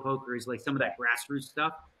grow poker is like some of that grassroots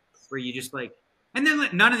stuff where you just like, and then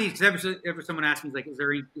like, none of these, ever someone asked me, like, is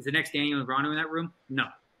the next Daniel Negreanu in that room? No,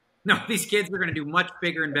 these kids are going to do much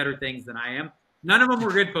bigger and better things than I am. None of them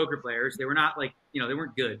were good poker players. They were not like, you know, they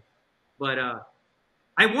weren't good, but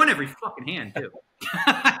I won every fucking hand too.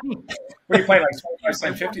 What do you play, like 25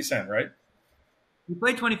 cent, 50 cent, right? We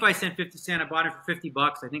played 25 cent, 50 cent. I bought it for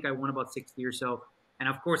 $50. I think I won about 60 or so. And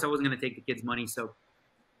of course, I wasn't going to take the kids' money, so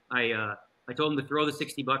I told them to throw the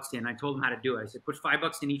 $60 in. I told them how to do it. I said, put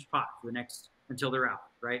 $5 in each pot for the next until they're out,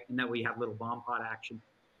 right? And that way you have little bomb pot action.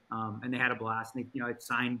 And they had a blast. And they, you know, I'd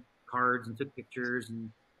signed cards and took pictures and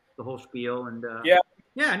the whole spiel. And it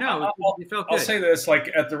felt good. I'll say this, like,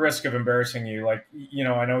 at the risk of embarrassing you, like, you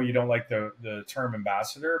know, I know you don't like the term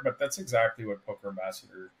ambassador, but that's exactly what poker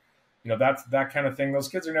ambassador. You know, that's that kind of thing. Those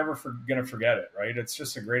kids are never going to forget it, right? It's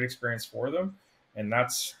just a great experience for them. And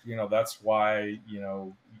that's, you know, that's why, you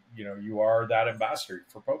know, you are that ambassador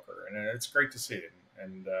for poker, and it's great to see it.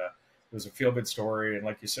 And was a feel good story, and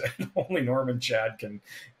like you said, only Norman Chad can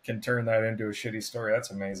turn that into a shitty story.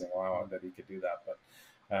 That's amazing. Wow, that he could do that. But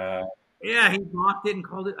yeah, he mocked it and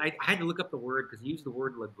called it. I had to look up the word because he used the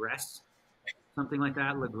word lagresse, something like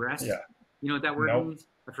that. Lagresse. Yeah. You know what that word means?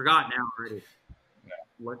 I forgot now already.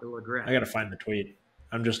 No. Lagresse. I got to find the tweet.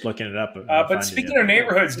 I'm just looking it up. But speaking of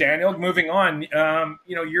neighborhoods, Daniel, moving on,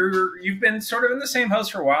 you know, you've been sort of in the same house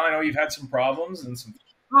for a while. I know you've had some problems and some.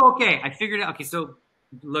 Oh, okay. I figured it out. Okay, so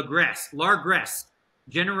largesse,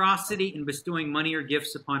 generosity in bestowing money or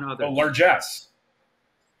gifts upon others. Oh, largesse.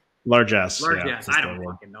 Largesse. Yeah, I don't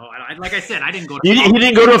fucking know. Like I said, I didn't go to He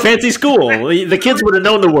didn't go to a fancy school. The kids would have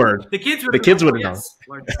known the word. The kids would have known. Largesse.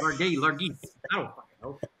 I don't fucking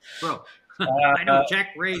know. Bro. I know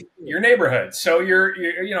Jack Ray. Your neighborhood. So you're,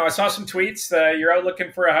 you know, I saw some tweets that you're out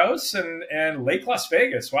looking for a house and Lake Las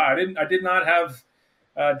Vegas. Wow, I did not have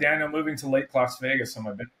Daniel moving to Lake Las Vegas on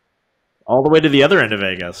my bit. All the way to the other end of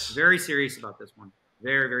Vegas. Very serious about this one.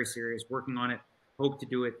 Very, very serious. Working on it. Hope to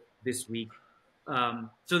do it this week.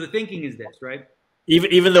 So the thinking is this, right?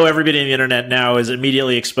 Even though everybody on the internet now is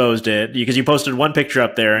immediately exposed to it, because you posted one picture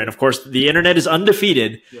up there, and of course the internet is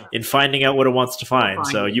undefeated in finding out what it wants to find.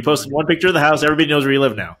 So you posted one picture of the house, everybody knows where you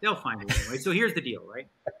live now. They'll find it anyway. So here's the deal, right?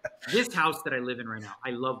 This house that I live in right now,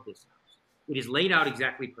 I love this house. It is laid out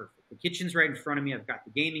exactly perfect. The kitchen's right in front of me. I've got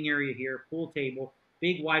the gaming area here, pool table,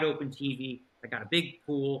 big wide open TV. I got a big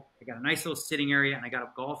pool. I got a nice little sitting area, and I got a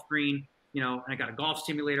golf green, you know, and I got a golf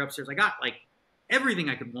simulator upstairs. I got like everything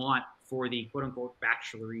I could want for the quote-unquote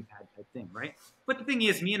bachelorette pad type thing, right? But the thing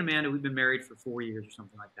is, me and Amanda, we've been married for 4 years or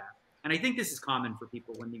something like that. And I think this is common for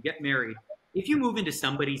people when you get married. If you move into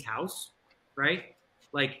somebody's house, right,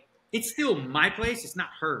 like it's still my place. It's not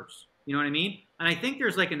hers. You know what I mean? And I think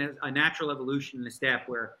there's like a natural evolution in the step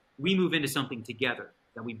where we move into something together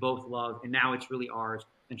that we both love, and now it's really ours,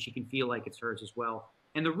 and she can feel like it's hers as well.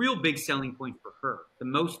 And the real big selling point for her, the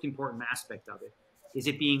most important aspect of it, is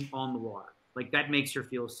it being on the water. Like that makes her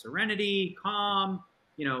feel serenity, calm,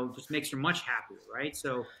 you know, just makes her much happier, right?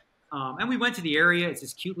 So, and we went to the area. It's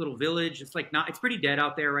this cute little village. It's like it's pretty dead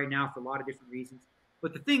out there right now for a lot of different reasons.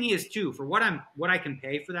 But the thing is too, for what I can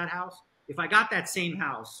pay for that house, if I got that same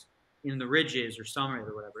house in the Ridges or Summit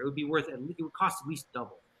or whatever, it would cost at least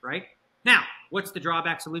double, right? Now, what's the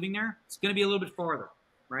drawbacks of living there? It's going to be a little bit farther,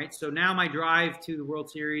 right? So now my drive to the World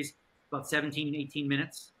Series, about 17, 18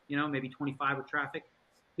 minutes, you know, maybe 25 with traffic.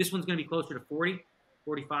 This one's going to be closer to 40,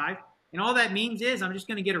 45. And all that means is I'm just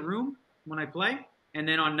going to get a room when I play. And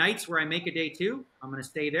then on nights where I make a day two, I'm going to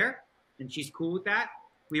stay there. And she's cool with that.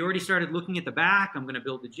 We already started looking at the back. I'm going to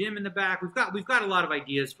build the gym in the back. We've got a lot of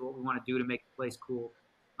ideas for what we want to do to make the place cool.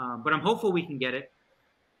 But I'm hopeful we can get it.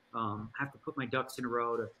 I have to put my ducks in a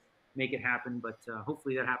row to make it happen. But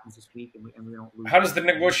hopefully that happens this week and we don't lose. How does the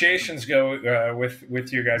negotiations go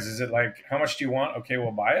with you guys? Is it like, how much do you want? Okay,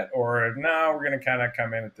 we'll buy it. Or no, we're going to kind of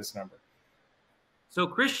come in at this number. So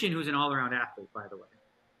Christian, who's an all-around athlete, by the way.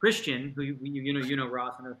 Christian, who you know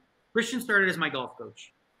Ross. Christian started as my golf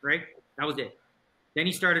coach, right? That was it. Then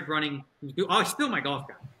he started running. He's still my golf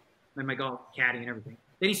guy, and my golf caddy and everything.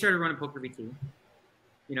 Then he started running Poker VT.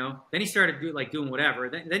 You know. Then he started doing whatever.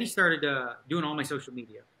 Then he started doing all my social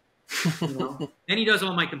media. You know. Then he does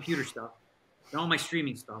all my computer stuff, and all my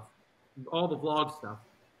streaming stuff, all the vlog stuff,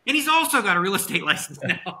 and he's also got a real estate license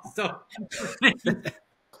now. So, but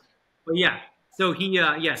yeah. So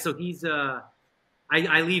So he's.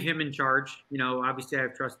 I leave him in charge. You know, obviously I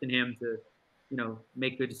have trust in him to, you know,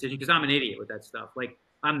 make good decisions because I'm an idiot with that stuff. Like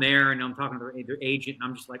I'm there and I'm talking to the agent and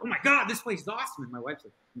I'm just like, oh my God, this place is awesome. And my wife's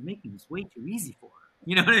like, you're making this way too easy for her.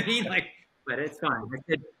 You know what I mean? Like, but it's fine. I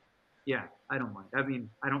said, yeah, I don't mind. I mean,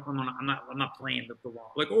 I'm not playing the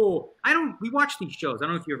law. Like, we watch these shows. I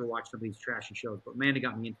don't know if you ever watched some of these trashy shows, but Amanda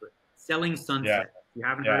got me into it. Selling Sunset. You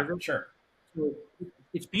haven't heard of it? Sure. So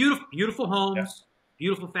it's beautiful, beautiful homes,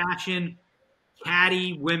 beautiful fashion.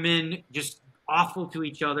 Catty women, just awful to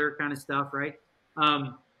each other kind of stuff, right?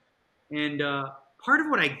 And part of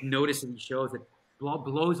what I notice in these shows that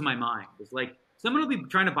blows my mind is like someone will be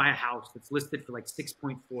trying to buy a house that's listed for like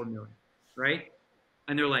 6.4 million, right?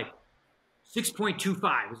 And they're like,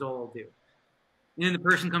 6.25 is all I'll do. And then the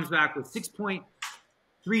person comes back with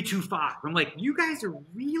 6.325. I'm like, you guys are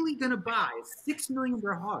really gonna buy a $6 million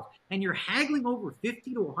house and you're haggling over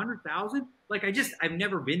 50 to 100,000? Like I've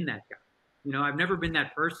never been that guy. You know, I've never been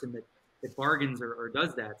that person that bargains or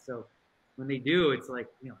does that. So when they do, it's like,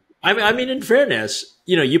 you know. I mean, in fairness,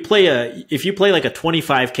 you know, if you play like a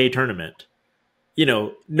 25K tournament, you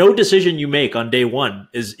know, no decision you make on day one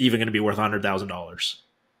is even going to be worth $100,000,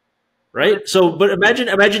 right? So, but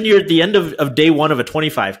imagine you're at the end of day one of a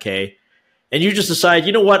 25K, and you just decide,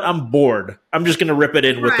 you know what, I'm bored. I'm just going to rip it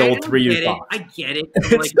in with the old 3 you thought. I get it.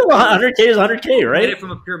 It's still 100K is 100K, right? I get it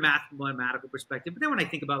from a pure mathematical perspective. But then when I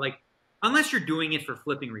think about, like, unless you're doing it for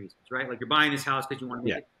flipping reasons, right? Like you're buying this house because you want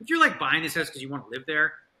to make it. If you're like buying this house because you want to live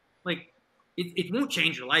there, like it won't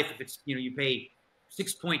change your life if it's, you know, you pay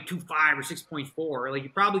 6.25 or 6.4. Like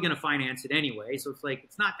you're probably going to finance it anyway. So it's like,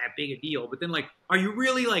 it's not that big a deal. But then, like, are you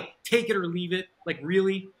really like take it or leave it? Like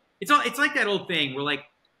really? It's like that old thing where, like,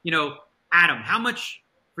 you know, Adam, how much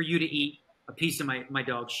for you to eat a piece of my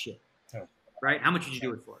dog's shit? Oh. Right? How much would you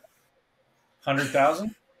do it for?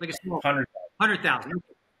 100,000? Like a small 100,000.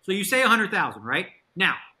 So you say 100,000, right?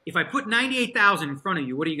 Now, if I put 98,000 in front of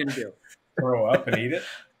you, what are you going to do? Throw up and eat it?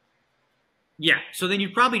 Yeah. So then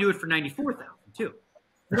you'd probably do it for 94,000 too. You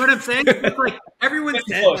know what I'm saying? It's like everyone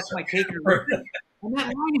says that's my take or leave it. And that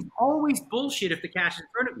line is always bullshit if the cash is in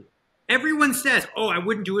front of you. Everyone says, oh, I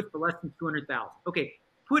wouldn't do it for less than 200,000. Okay,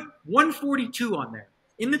 put 142 on there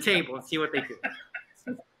in the table and see what they do.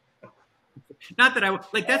 Not that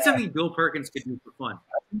like that's something Bill Perkins could do for fun.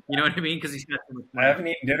 You know what I mean? Because he's got so much money. I haven't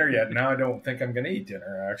eaten dinner yet. Now I don't think I'm going to eat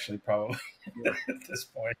dinner, actually, probably at this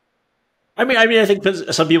point. I mean, I think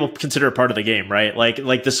some people consider it part of the game, right?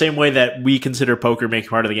 Like the same way that we consider poker making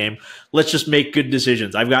part of the game. Let's just make good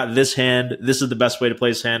decisions. I've got this hand. This is the best way to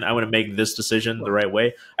play this hand. I want to make this decision the right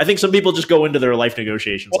way. I think some people just go into their life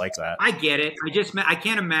negotiations like that. I get it. I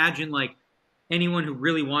can't imagine like anyone who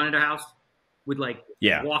really wanted a house would like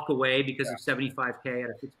walk away because of 75K at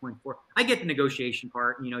a 6.4. I get the negotiation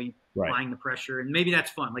part, you know, you applying the pressure, and maybe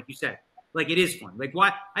that's fun, like you said. Like it is fun. Like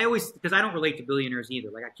why because I don't relate to billionaires either.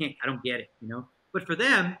 Like I don't get it, you know. But for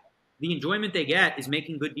them, the enjoyment they get is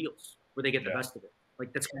making good deals where they get the best of it.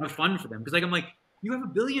 Like that's kind of fun for them. Because like I'm like, you have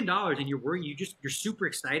 $1 billion and you're super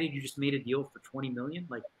excited. You just made a deal for 20 million.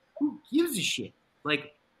 Like who gives a shit?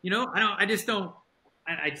 Like you know, I just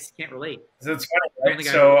can't relate. So it's funny, right?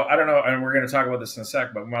 So I don't know, and we're going to talk about this in a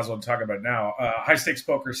sec, but we might as well talk about it now. High Stakes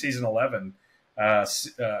Poker Season 11,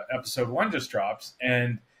 Episode 1 just drops,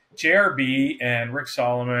 and JRB and Rick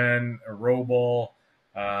Solomon, Roble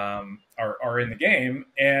are in the game,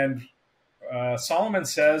 and Solomon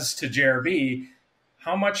says to JRB,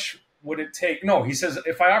 "How much would it take?" No, he says,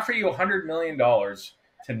 "If I offer you $100 million here's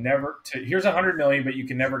 $100 million, but you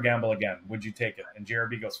can never gamble again. Would you take it?" And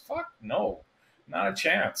JRB goes, "Fuck no." Not a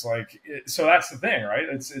chance. Like, so that's the thing, right?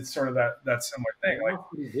 It's sort of that similar thing. Like,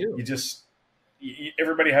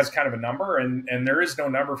 everybody has kind of a number, and there is no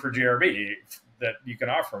number for JRB that you can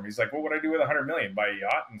offer him. He's like, "What would I do with $100 million? Buy a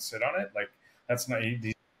yacht and sit on it?" Like, that's not.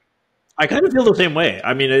 I kind of feel the same way.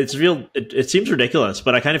 I mean, it's real. It seems ridiculous,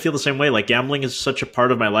 but I kind of feel the same way. Like gambling is such a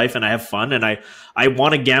part of my life, and I have fun, and I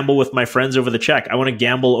want to gamble with my friends over the check. I want to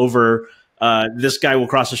gamble over. This guy will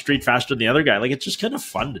cross the street faster than the other guy. Like, it's just kind of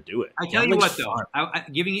fun to do it. I tell you what, though,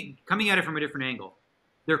 coming at it from a different angle,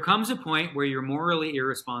 there comes a point where you're morally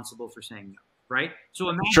irresponsible for saying no, right? So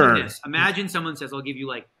imagine this. Imagine someone says, "I'll give you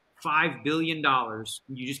like $5 billion.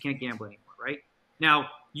 You just can't gamble anymore," right? Now,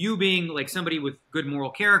 you being like somebody with good moral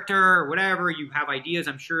character or whatever, you have ideas,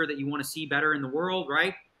 I'm sure, that you want to see better in the world,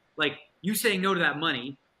 right? Like, you saying no to that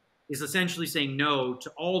money is essentially saying no to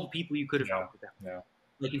all the people you could have helped with that. Yeah.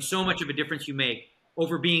 Like in so much of a difference you make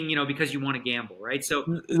over being, you know, because you want to gamble, right? So,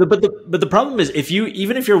 but the problem is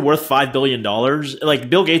even if you're worth $5 billion, like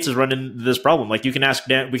Bill Gates is running this problem. Like we can have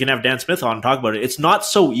Dan Smith on and talk about it. It's not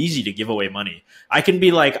so easy to give away money. I can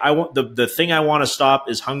be like, I want the thing I want to stop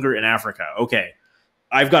is hunger in Africa. Okay.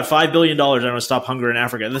 I've got $5 billion. I want to stop hunger in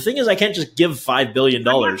Africa. The thing is, I can't just give $5 billion.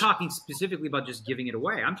 I'm not talking specifically about just giving it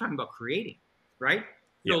away. I'm talking about creating, right?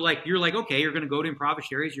 So like, you're like, okay, you're going to go to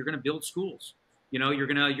impoverished areas. You're going to build schools. You know, you're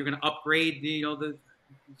gonna upgrade the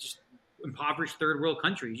just impoverished third world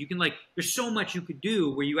countries. You can there's so much you could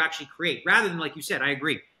do where you actually create rather than, like you said, I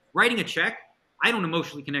agree. Writing a check, I don't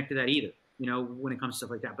emotionally connect to that either. You know, when it comes to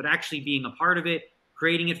stuff like that, but actually being a part of it,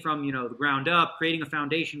 creating it from the ground up, creating a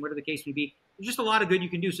foundation, whatever the case may be, there's just a lot of good you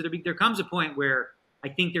can do. So there comes a point where I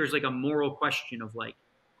think there's like a moral question of like.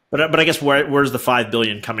 But I guess where's the $5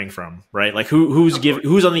 billion coming from, right? Like who's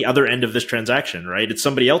on the other end of this transaction, right? It's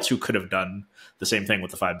somebody else who could have done the same thing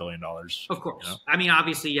with the $5 billion. Of course, you know? I mean,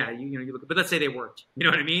 obviously, yeah. You look, but let's say they worked. You know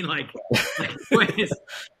what I mean? Like the point is,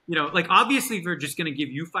 like obviously, if they're just going to give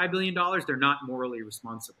you $5 billion, they're not morally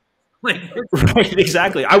responsible. Like, right,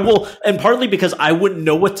 exactly. I will, and partly because I wouldn't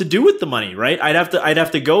know what to do with the money, right? I'd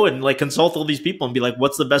have to go and like consult all these people and be like,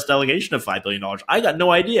 what's the best delegation of $5 billion? I got no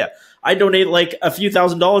idea. I donate like a few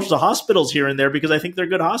 $1,000s to hospitals here and there because I think they're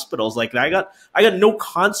good hospitals. Like I got no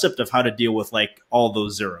concept of how to deal with like all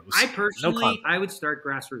those zeros. I personally, I would start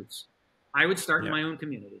grassroots. I would start in my own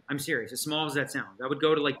community. I'm serious. As small as that sounds, I would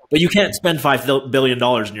go to like. But you can't spend $5 billion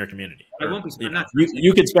in your community. I won't be.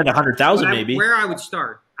 You could spend 100,000 maybe. Where I would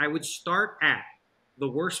start at the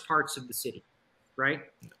worst parts of the city, right?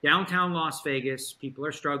 Downtown Las Vegas. People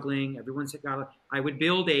are struggling. Everyone's got. I would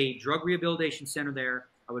build a drug rehabilitation center there.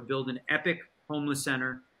 I would build an epic homeless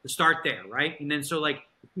center to start there, right? And then so like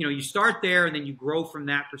you start there and then you grow from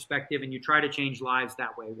that perspective and you try to change lives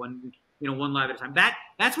that way. One life at a time.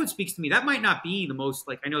 That's what speaks to me. That might not be the most,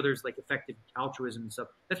 like, I know there's like effective altruism and stuff.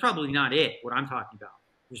 That's probably not what I'm talking about.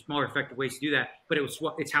 There's more effective ways to do that, but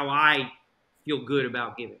it's how I feel good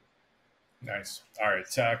about giving. Nice. All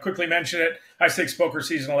right. Quickly mention it. High Stakes Poker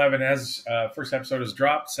Season 11 has first episode is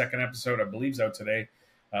dropped. Second episode, I believe, is out today.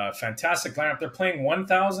 Fantastic lineup. They're playing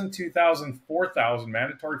 1,000, 2,000, 4,000,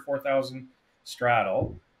 mandatory 4,000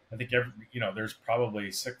 straddle. I think there's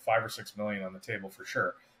probably 5 or 6 million on the table for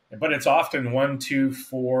sure. But it's often 1, 2,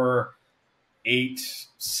 4, 8,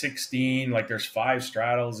 16. Like there's 5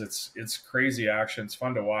 straddles. It's crazy action. It's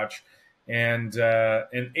fun to watch. And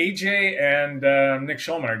AJ and Nick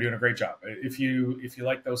Schulman are doing a great job. If you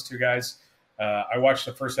like those two guys, I watched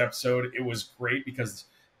the first episode. It was great because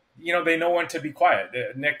they know when to be quiet.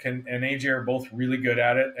 Nick and AJ are both really good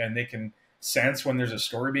at it, and they can sense when there's a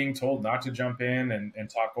story being told, not to jump in and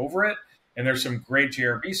talk over it. And there's some great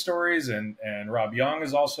JRB stories, and Rob Young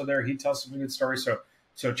is also there. He tells some good stories.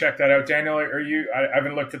 So check that out. Daniel, I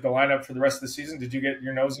haven't looked at the lineup for the rest of the season. Did you get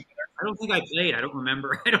your nose in there? I don't think I played. I don't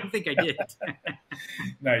remember. I don't think I did.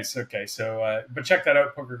 Nice. Okay. So, but check that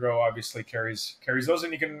out. Poker Go obviously carries those,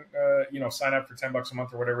 and you can sign up for $10 a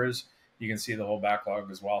month or whatever it is. You can see the whole backlog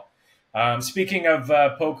as well. Speaking of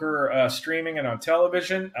poker streaming and on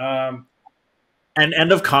television.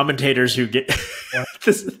 And of commentators who get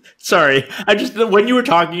this. Sorry, when you were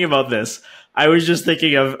talking about this, I was just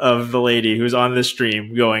thinking of the lady who's on this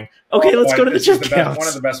stream going, "Okay, let's go to the chip counts." One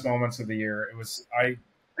of the best moments of the year. It was I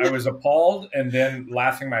was appalled and then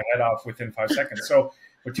laughing my head off within 5 seconds. So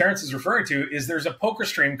what Terrence is referring to is there's a poker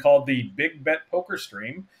stream called the Big Bet Poker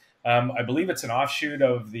Stream. I believe it's an offshoot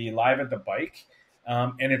of the Live at the Bike.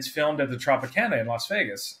 And it's filmed at the Tropicana in Las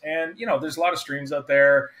Vegas. And, there's a lot of streams out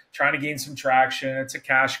there trying to gain some traction. It's a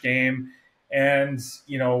cash game. And,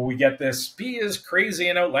 we get this, be as crazy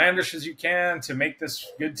and outlandish as you can to make this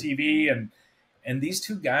good TV. And these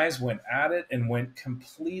two guys went at it and went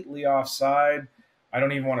completely offside. I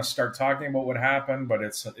don't even want to start talking about what happened, but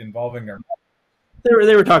it's involving their mom.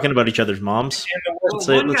 They were talking about each other's moms.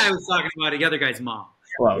 One guy was talking about the other guy's mom.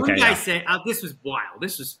 Well, okay, one guy said, this was wild.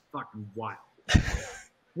 This was fucking wild.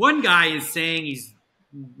 One guy is saying he's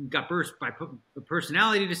got burst by a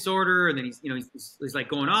personality disorder, and then he's like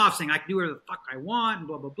going off saying I can do whatever the fuck I want and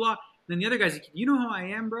blah blah blah. And then the other guy's like, you know how I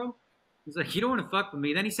am, bro? He's like, you don't want to fuck with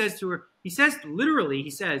me. Then he says to her, he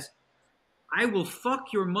says, I will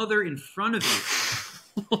fuck your mother in front of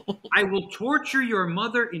you. I will torture your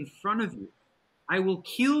mother in front of you. I will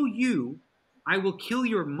kill you. I will kill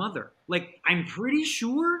your mother. Like, I'm pretty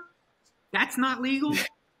sure that's not legal.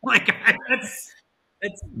 Like, that's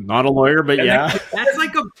not a lawyer, but yeah. That's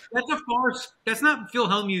a farce. That's not Phil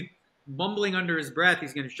Hellmuth mumbling under his breath.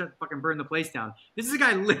 He's going to burn the place down. This is a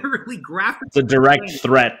guy literally graphic. It's a direct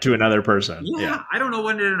threat to another person. Yeah. I don't know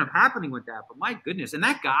what ended up happening with that, but my goodness. And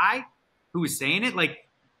that guy who was saying it, like,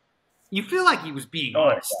 you feel like he was being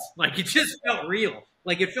honest. Like, it just felt real.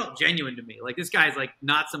 Like, it felt genuine to me. Like, this guy's like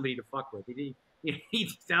not somebody to fuck with.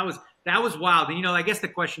 That was wild. And I guess the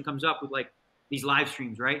question comes up with like these live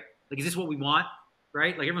streams, right? Like, is this what we want?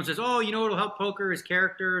 Right? Like, everyone says, oh, what'll help poker is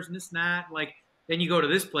characters and this and that. Like, then you go to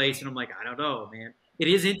this place and I'm like, I don't know, man. It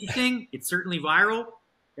is interesting. It's certainly viral.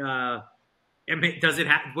 Does it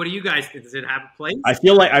have? What do you guys think? Does it have a place? I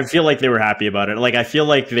feel like they were happy about it. Like, I feel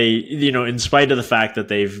like they, in spite of the fact that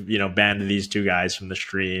they've, banned these two guys from the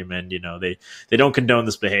stream and, they don't condone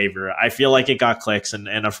this behavior. I feel like it got clicks, and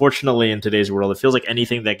unfortunately in today's world, it feels like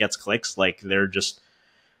anything that gets clicks, like they're just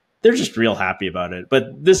real happy about it.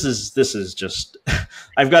 But this is just,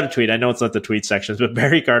 I've got a tweet. I know it's not the tweet sections, but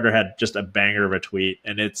Barry Carter had just a banger of a tweet,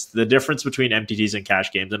 and it's the difference between MTTs and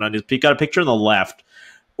cash games. And he got a picture on the left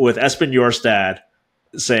with Espen Jorstad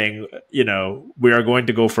saying, we are going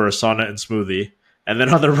to go for a sauna and smoothie. And then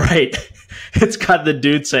on the right, it's got the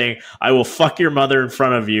dude saying, I will fuck your mother in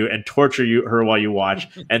front of you and torture her while you watch.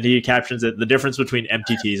 And he captions it, the difference between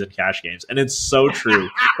MTTs and cash games. And it's so true.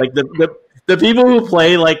 Like, the people who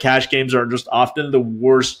play like cash games are just often the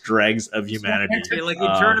worst dregs of humanity. Like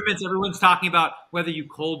in tournaments, everyone's talking about whether you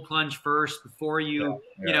cold plunge first before you,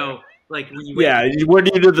 like when you where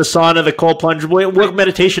do you do the sauna, the cold plunge? What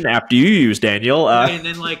meditation app do you use, Daniel? And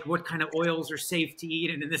then like what kind of oils are safe to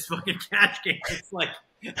eat? And in this fucking cash game, it's like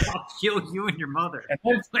I'll kill you and your mother.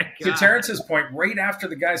 And then, to Terrence's point, right after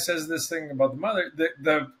the guy says this thing about the mother,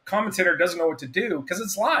 the commentator doesn't know what to do because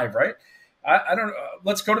it's live, right? I don't know.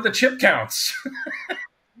 Let's go to the chip counts.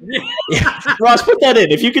 Yeah. Ross, put that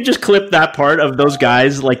in. If you could just clip that part of those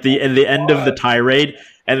guys, like the end of the tirade,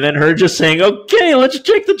 and then her just saying, "Okay, let's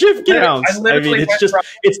check the chip counts." I mean,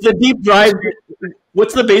 it's the deep drive.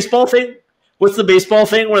 What's the baseball thing? What's the baseball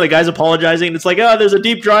thing where the guy's apologizing and it's like, oh, there's a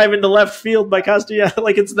deep drive into left field by Castilla.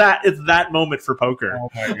 Like it's that moment for poker. Oh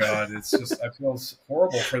my God. It's just, I feel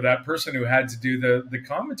horrible for that person who had to do the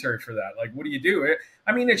commentary for that. Like, what do you do?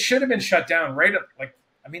 I mean, it should have been shut down right up. Like,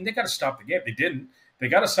 I mean, they got to stop the game. They didn't. They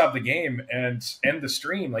got to stop the game and end the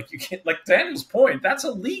stream. Like you can't, like Daniel's point, that's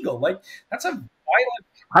illegal. Like that's a violent.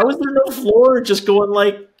 How is there no floor just going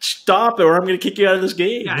like, stop it or I'm going to kick you out of this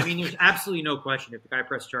game? Yeah, I mean, there's absolutely no question. If the guy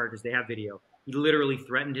pressed charges, they have video. He literally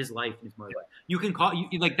threatened his life and his mother. You can call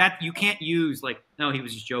you like that. You can't use like, no, he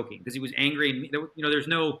was just joking because he was angry. And you know, there's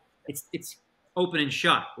no. It's open and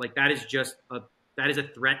shut. Like that is just that is a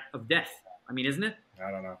threat of death. I mean, isn't it?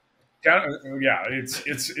 I don't know. Yeah,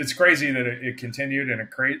 it's crazy that it continued and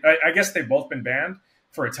I guess they've both been banned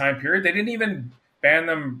for a time period. They didn't even ban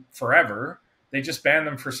them forever. They just banned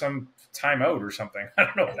them for some timeout or something. I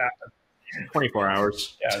don't know what happened. 24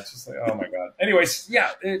 hours. Yeah, it's just like, oh my God. Anyways,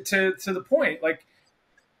 yeah, to the point, like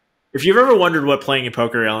if you've ever wondered what playing in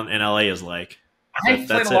poker in LA is like, I've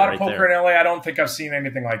played a lot of poker in LA. I don't think I've seen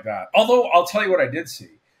anything like that. Although I'll tell you what I did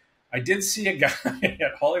see. I did see a guy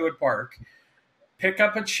at Hollywood Park pick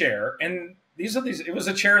up a chair, and it was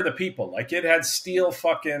a chair of the people. Like it had steel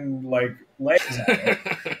fucking like legs on it.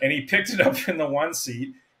 And he picked it up in the one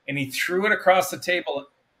seat and he threw it across the table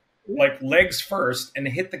like legs first and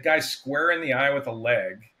hit the guy square in the eye with a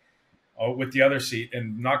leg with the other seat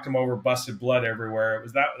and knocked him over, busted blood everywhere. It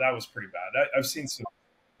was that was pretty bad. I've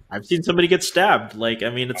seen somebody get stabbed. Like,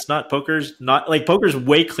 I mean, it's not poker's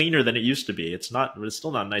way cleaner than it used to be. It's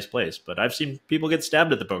still not a nice place, but I've seen people get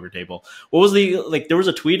stabbed at the poker table. What was there was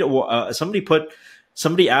a tweet,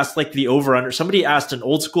 somebody asked like the over under, somebody asked an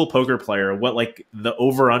old school poker player what like the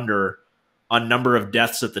over under on number of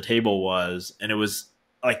deaths at the table was. And it was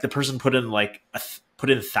like the person put in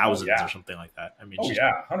thousands or something like that. I mean,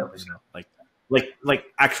 100%. Like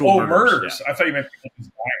actual murders. Yeah. I thought you meant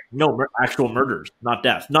no actual murders, not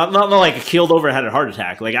death, not like a keeled over had a heart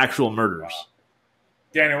attack, like actual murders. Wow.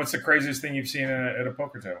 Daniel, what's the craziest thing you've seen at a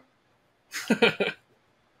poker table?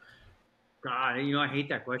 God, I hate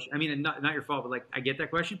that question. I mean, not your fault, but like I get that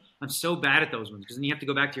question. I'm so bad at those ones because then you have to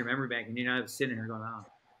go back to your memory bank and you're not sitting here going, oh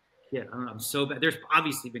shit, I don't know, I'm so bad. There's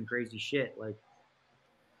obviously been crazy shit like.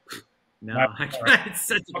 No, it's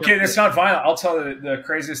such a okay, that's not violent. I'll tell you the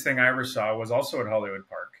craziest thing I ever saw was also at Hollywood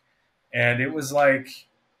Park. And it was like,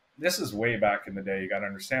 this is way back in the day, you got to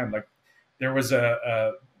understand. Like, there was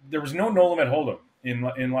no limit hold'em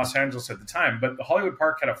in Los Angeles at the time, but the Hollywood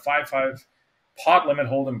Park had a 5-5 pot limit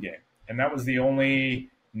hold'em game. And that was the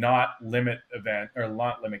only not limit event or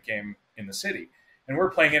not limit game in the city. And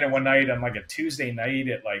we're playing it one night on like a Tuesday night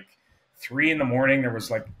at like 3 a.m. There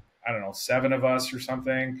was like, I don't know, 7 of us or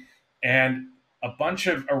something. And a bunch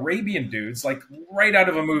of Arabian dudes, like right out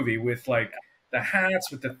of a movie with like the hats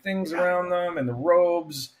with the things around them and the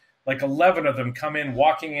robes, like 11 of them come in,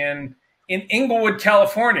 walking in Inglewood,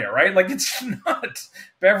 California, right? Like it's not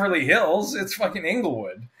Beverly Hills, it's fucking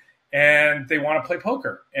Inglewood. And they want to play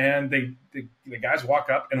poker. And the guys walk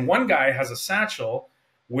up and one guy has a satchel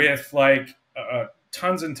with like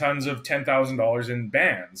tons and tons of $10,000 in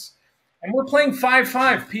bands. And we're playing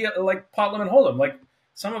 5-5, like pot limit hold'em. Like,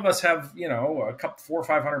 some of us have, a couple, $400 or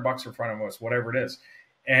 $500 in front of us, whatever it is.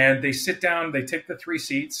 And they sit down, they take the 3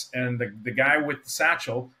 seats, and the guy with the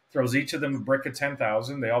satchel throws each of them a brick of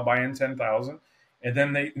 10,000. They all buy in 10,000. And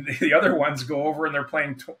then the other ones go over and they're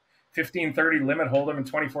playing 15-30 limit hold'em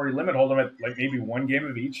and 20-40 limit hold'em at like maybe one game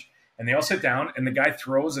of each. And they all sit down and the guy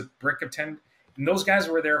throws a brick of 10. And those guys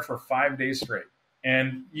were there for 5 days straight.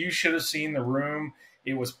 And you should have seen the room.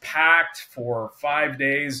 It was packed for 5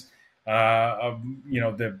 days.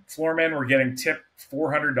 The floor men were getting tipped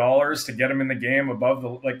 $400 to get them in the game above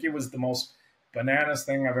it was the most bananas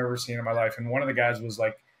thing I've ever seen in my life. And one of the guys was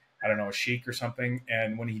like, I don't know, a sheik or something.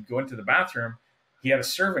 And when he'd go into the bathroom, he had a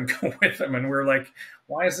servant go with him. And we're like,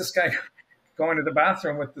 why is this guy going to the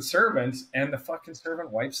bathroom with the servant? And the fucking servant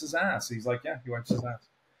wipes his ass. He's like, yeah, he wipes his ass.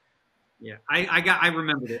 Yeah. I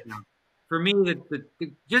remembered it now. For me, this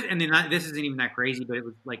isn't even that crazy, but it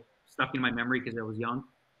was like stuck in my memory because I was young.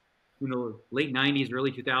 Late 90s,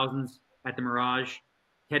 early 2000s at the Mirage.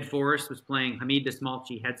 Ted Forrest was playing Hamid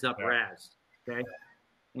Desmalchi heads up Raz. Okay.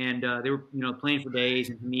 And they were, playing for days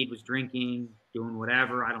and Hamid was drinking, doing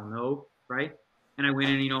whatever. I don't know. Right. And I went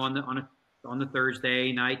in, you know, on the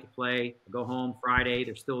Thursday night to play. I go home Friday.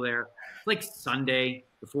 They're still there. It's like Sunday,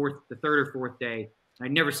 the third or fourth day.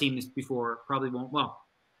 I'd never seen this before. Probably won't. Well,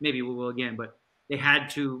 maybe we will again. But they had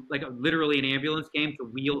to, like, literally an ambulance came to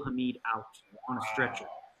wheel Hamid out on a stretcher.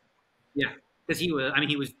 Yeah, because he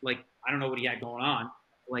was like, I don't know what he had going on.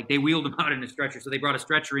 Like, they wheeled him out in a stretcher. So they brought a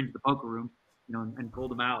stretcher into the poker room, you know, and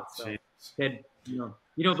pulled him out. So said, you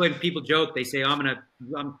know, when people joke, they say,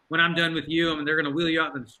 when I'm done with you, they're gonna wheel you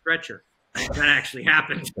out in the stretcher. That actually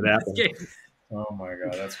happened. Oh my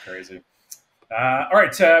God, that's crazy. All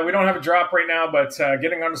right, we don't have a drop right now, but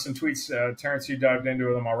getting onto some tweets, Terrence, you dived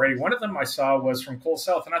into them already. One of them I saw was from Cole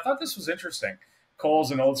South, and I thought this was interesting.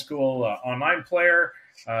 Cole's an old school online player.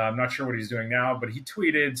 I'm not sure what he's doing now, but he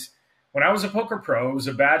tweeted, "When I was a poker pro, it was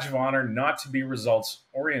a badge of honor not to be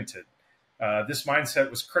results-oriented. This mindset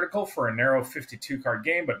was critical for a narrow 52-card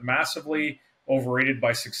game, but massively overrated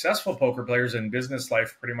by successful poker players in business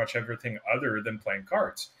life, pretty much everything other than playing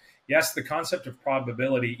cards. Yes, the concept of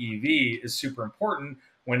probability EV is super important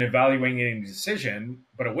when evaluating any decision,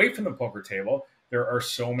 but away from the poker table, there are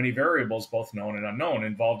so many variables, both known and unknown,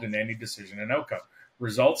 involved in any decision and outcome.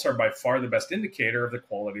 Results are by far the best indicator of the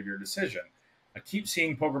quality of your decision. I keep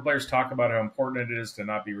seeing poker players talk about how important it is to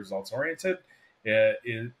not be results-oriented.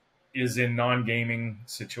 It is in non-gaming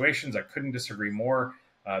situations. I couldn't disagree more.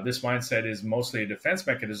 This mindset is mostly a defense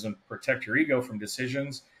mechanism to protect your ego from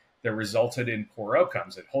decisions that resulted in poor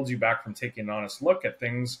outcomes. It holds you back from taking an honest look at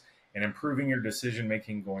things and improving your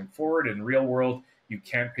decision-making going forward. In the real world, you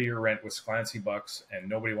can't pay your rent with Sclancy bucks, and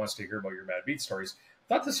nobody wants to hear about your bad beat stories."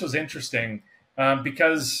 I thought this was interesting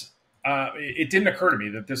because it didn't occur to me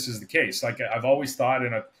that this is the case. Like, I've always thought,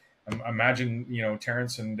 and I imagine, you know,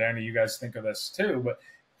 Terrence and Danny, you guys think of this too, but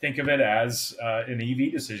think of it as an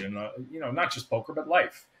EV decision, you know, not just poker, but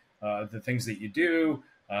life. The things that you do,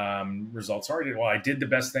 results oriented. Well, I did the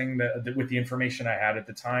best thing that with the information I had at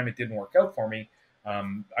the time. It didn't work out for me.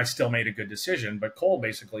 I still made a good decision, but Cole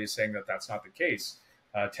basically is saying that that's not the case.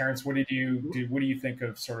 Terrence, what do you think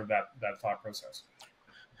of sort of that thought process?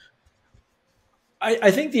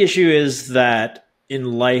 I think the issue is that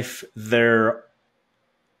in life there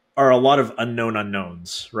are a lot of unknown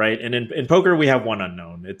unknowns, right? And in poker we have one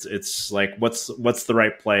unknown. It's like what's the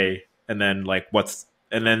right play, and then like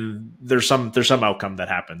and then there's some outcome that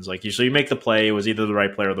happens. Like you make the play, it was either the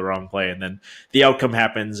right play or the wrong play, and then the outcome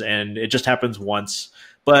happens, and it just happens once.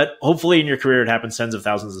 But hopefully in your career it happens tens of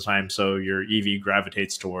thousands of times, so your EV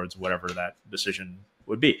gravitates towards whatever that decision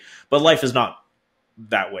would be. But life is not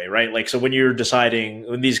that way, right? Like, so when you're deciding,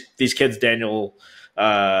 when these kids Daniel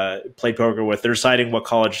played poker with, they're deciding what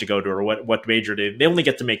college to go to or what major they only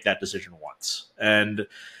get to make that decision once. And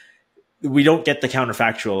we don't get the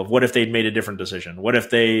counterfactual of what if they'd made a different decision? What if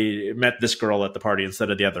they met this girl at the party instead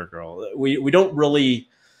of the other girl? We don't really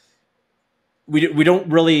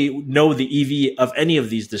know the EV of any of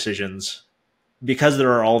these decisions because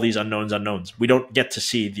there are all these unknowns. We don't get to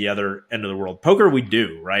see the other end of the world. Poker, we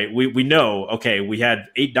do, right? We know, okay, we had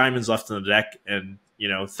 8 diamonds left in the deck and,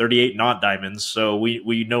 38 not diamonds. So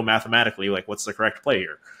we know mathematically, like, what's the correct play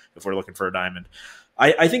here if we're looking for a diamond.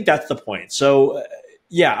 I think that's the point. So,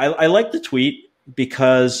 yeah, I like the tweet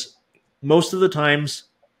because most of the times,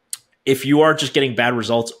 if you are just getting bad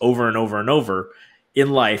results over and over and over in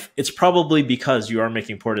life, it's probably because you are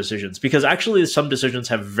making poor decisions. Because actually some decisions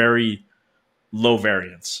have very low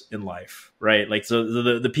variance in life, right? Like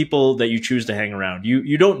the people that you choose to hang around,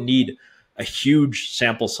 you don't need a huge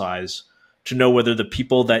sample size to know whether the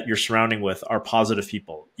people that you're surrounding with are positive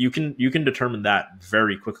people. You can determine that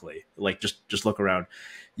very quickly. Like just look around.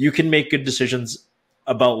 You can make good decisions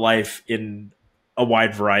about life in a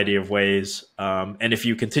wide variety of ways. And if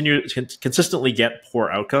you consistently get poor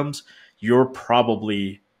outcomes, you're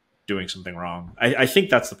probably doing something wrong. I think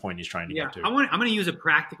that's the point he's trying to get to. I'm going to use a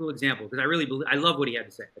practical example because I love what he had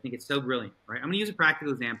to say. I think it's so brilliant, right? I'm going to use a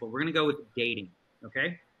practical example. We're going to go with dating,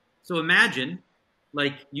 okay? So imagine,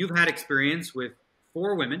 like, you've had experience with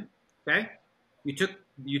 4 women, okay? You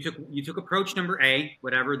took approach number A,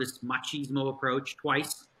 whatever, this machismo approach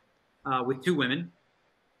twice with 2 women,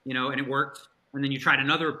 and it worked. And then you tried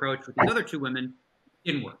another approach with the other 2 women,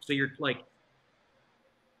 it didn't work. So you're like,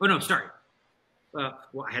 oh no, sorry.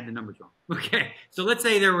 Well, I had the numbers wrong. Okay, so let's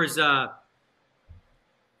say there was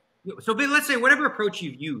let's say whatever approach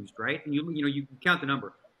you've used, right? And you count the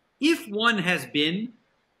number. If one has been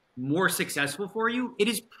more successful for you, it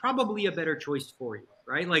is probably a better choice for you,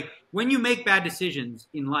 right? Like when you make bad decisions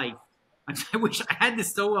in life, I wish I had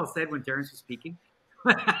this so well said when Terrence was speaking.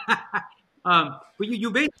 But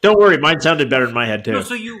you basically, don't worry, mine sounded better in my head too.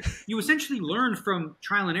 So you essentially learn from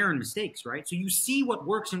trial and error and mistakes, right? So you see what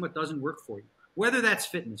works and what doesn't work for you. whether that's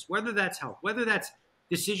fitness, whether that's health, whether that's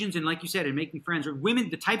decisions and, like you said, and making friends, or women,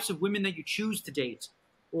 the types of women that you choose to date,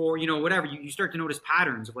 or, you know, whatever, you start to notice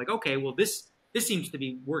patterns of like, okay, well, this seems to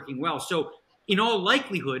be working well. So in all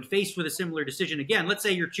likelihood, faced with a similar decision, again, let's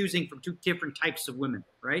say you're choosing from two different types of women,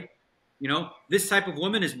 right? You know, this type of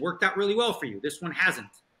woman has worked out really well for you. This one hasn't.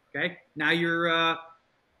 Okay. Now you're,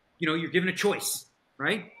 you know, you're given a choice,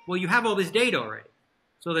 right? Well, you have all this data already.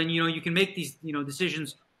 So then, you know, you can make these, you know,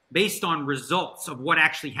 decisions based on results of what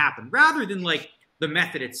actually happened rather than like the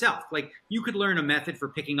method itself. Like you could learn a method for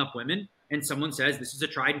picking up women and someone says, this is a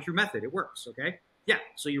tried and true method. It works. Okay. Yeah.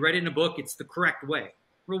 So you read it in a book. It's the correct way.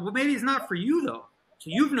 Well, maybe it's not for you though.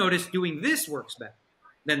 So you've noticed doing this works better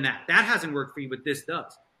than that. That hasn't worked for you, but this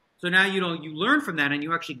does. So now, you know, you learn from that and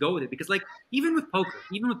you actually go with it, because like even with poker,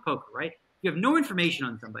 right? You have no information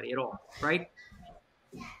on somebody at all, right?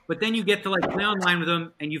 But then you get to like play online with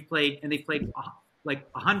them and you've played, and they've played like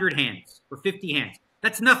 100 hands or 50 hands.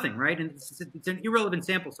 That's nothing, right? And it's an irrelevant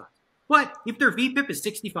sample size. But if their VPIP is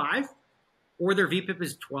 65 or their VPIP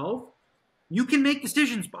is 12, you can make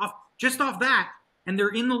decisions just off that. And they're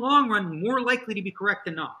in the long run more likely to be correct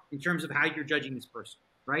than not in terms of how you're judging this person,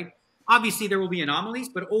 right? Obviously, there will be anomalies,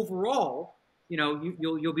 but overall, you know,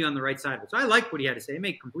 you'll be on the right side of it. So I like what he had to say. It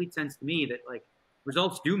made complete sense to me that like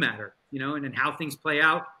results do matter, you know, and then how things play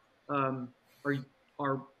out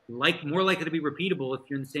are like more likely to be repeatable if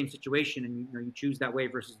you're in the same situation and you choose that way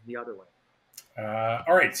versus the other way.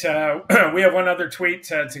 All right, we have one other tweet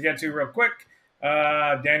to get to real quick.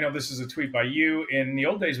 Daniel, this is a tweet by you. In the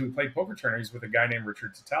old days, we played poker tourneys with a guy named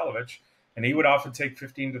Richard Tatalovich, and he would often take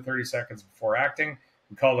 15 to 30 seconds before acting.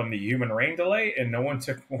 We called him the human rain delay, and no one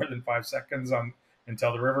took more than 5 seconds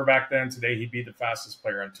until the river back then. Today, he'd be the fastest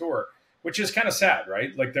player on tour, which is kind of sad,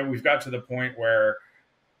 right? Like that we've got to the point where,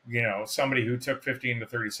 you know, somebody who took 15 to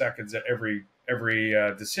 30 seconds at every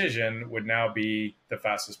decision would now be the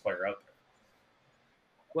fastest player out there.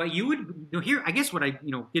 Well, you would hear, I guess what I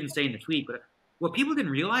didn't say in the tweet, but what people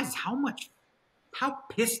didn't realize is how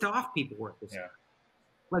pissed off people were at this. Yeah.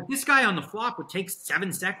 Like this guy on the flop would take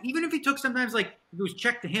 7 seconds, even if he took sometimes like if it was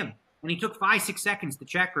check to him and he took 5-6 seconds to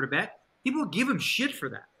check or to bet, people would give him shit for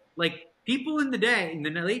that. Like people in the day, in the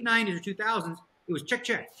late 90s or 2000s, it was check,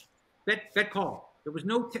 bet, call. There was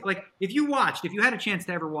no, like if you had a chance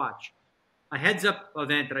to ever watch a heads up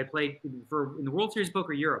event that I played in the World Series of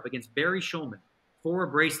Poker Europe against Barry Schulman for a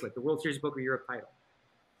bracelet, the World Series of Poker Europe title.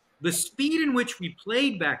 The speed in which we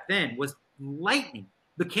played back then was lightning.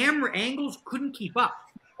 The camera angles couldn't keep up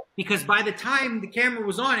because by the time the camera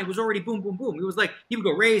was on, it was already boom, boom, boom. It was like he would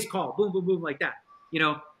go raise, call, boom, boom, boom, like that. You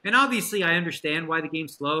know, and obviously I understand why the game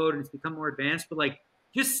slowed and it's become more advanced, but like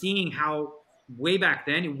just seeing how way back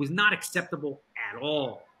then it was not acceptable at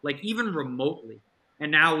all, like even remotely.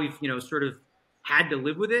 And now we've sort of had to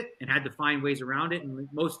live with it and had to find ways around it. And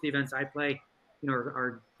most of the events I play,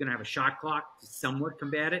 are going to have a shot clock to somewhat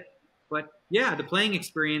combat it. But yeah, the playing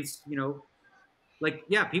experience, people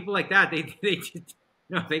like that,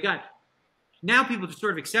 they got, now people just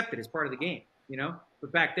sort of accept it as part of the game,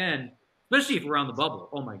 but back then, especially if we're on the bubble,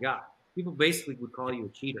 oh my God, people basically would call you a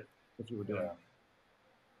cheater if you were doing it.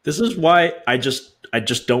 This is why I just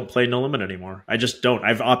don't play No Limit anymore. I just don't.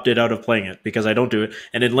 I've opted out of playing it because I don't do it.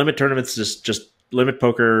 And in limit tournaments, just limit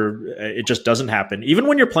poker, it just doesn't happen. Even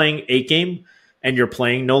when you're playing 8-game and you're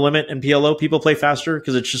playing No Limit and PLO, people play faster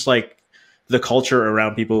because it's just like the culture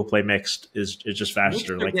around people who play mixed is just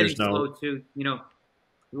faster. Like there's no slow too,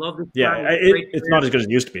 love this guy. It's not as good as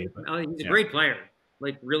it used to be. But, he's a great player,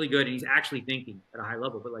 like really good, and he's actually thinking at a high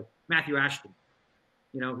level. But like Matthew Ashton,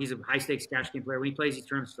 he's a high stakes cash game player. When he plays these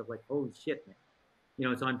tournaments, stuff like holy shit,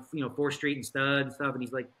 man. It's on 4th Street and stud and stuff, and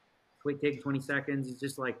he's like taking 20 seconds. He's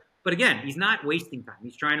just like, but again, he's not wasting time.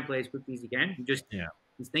 He's trying to play as quickly as he can.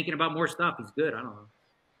 He's thinking about more stuff. He's good. I don't know.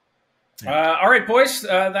 All right, boys,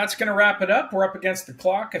 that's going to wrap it up. We're up against the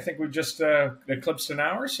clock. I think we just eclipsed an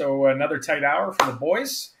hour, so another tight hour for the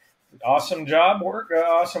boys. Awesome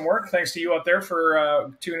work. Thanks to you out there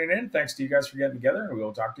for tuning in. Thanks to you guys for getting together, and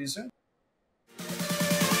we'll talk to you soon.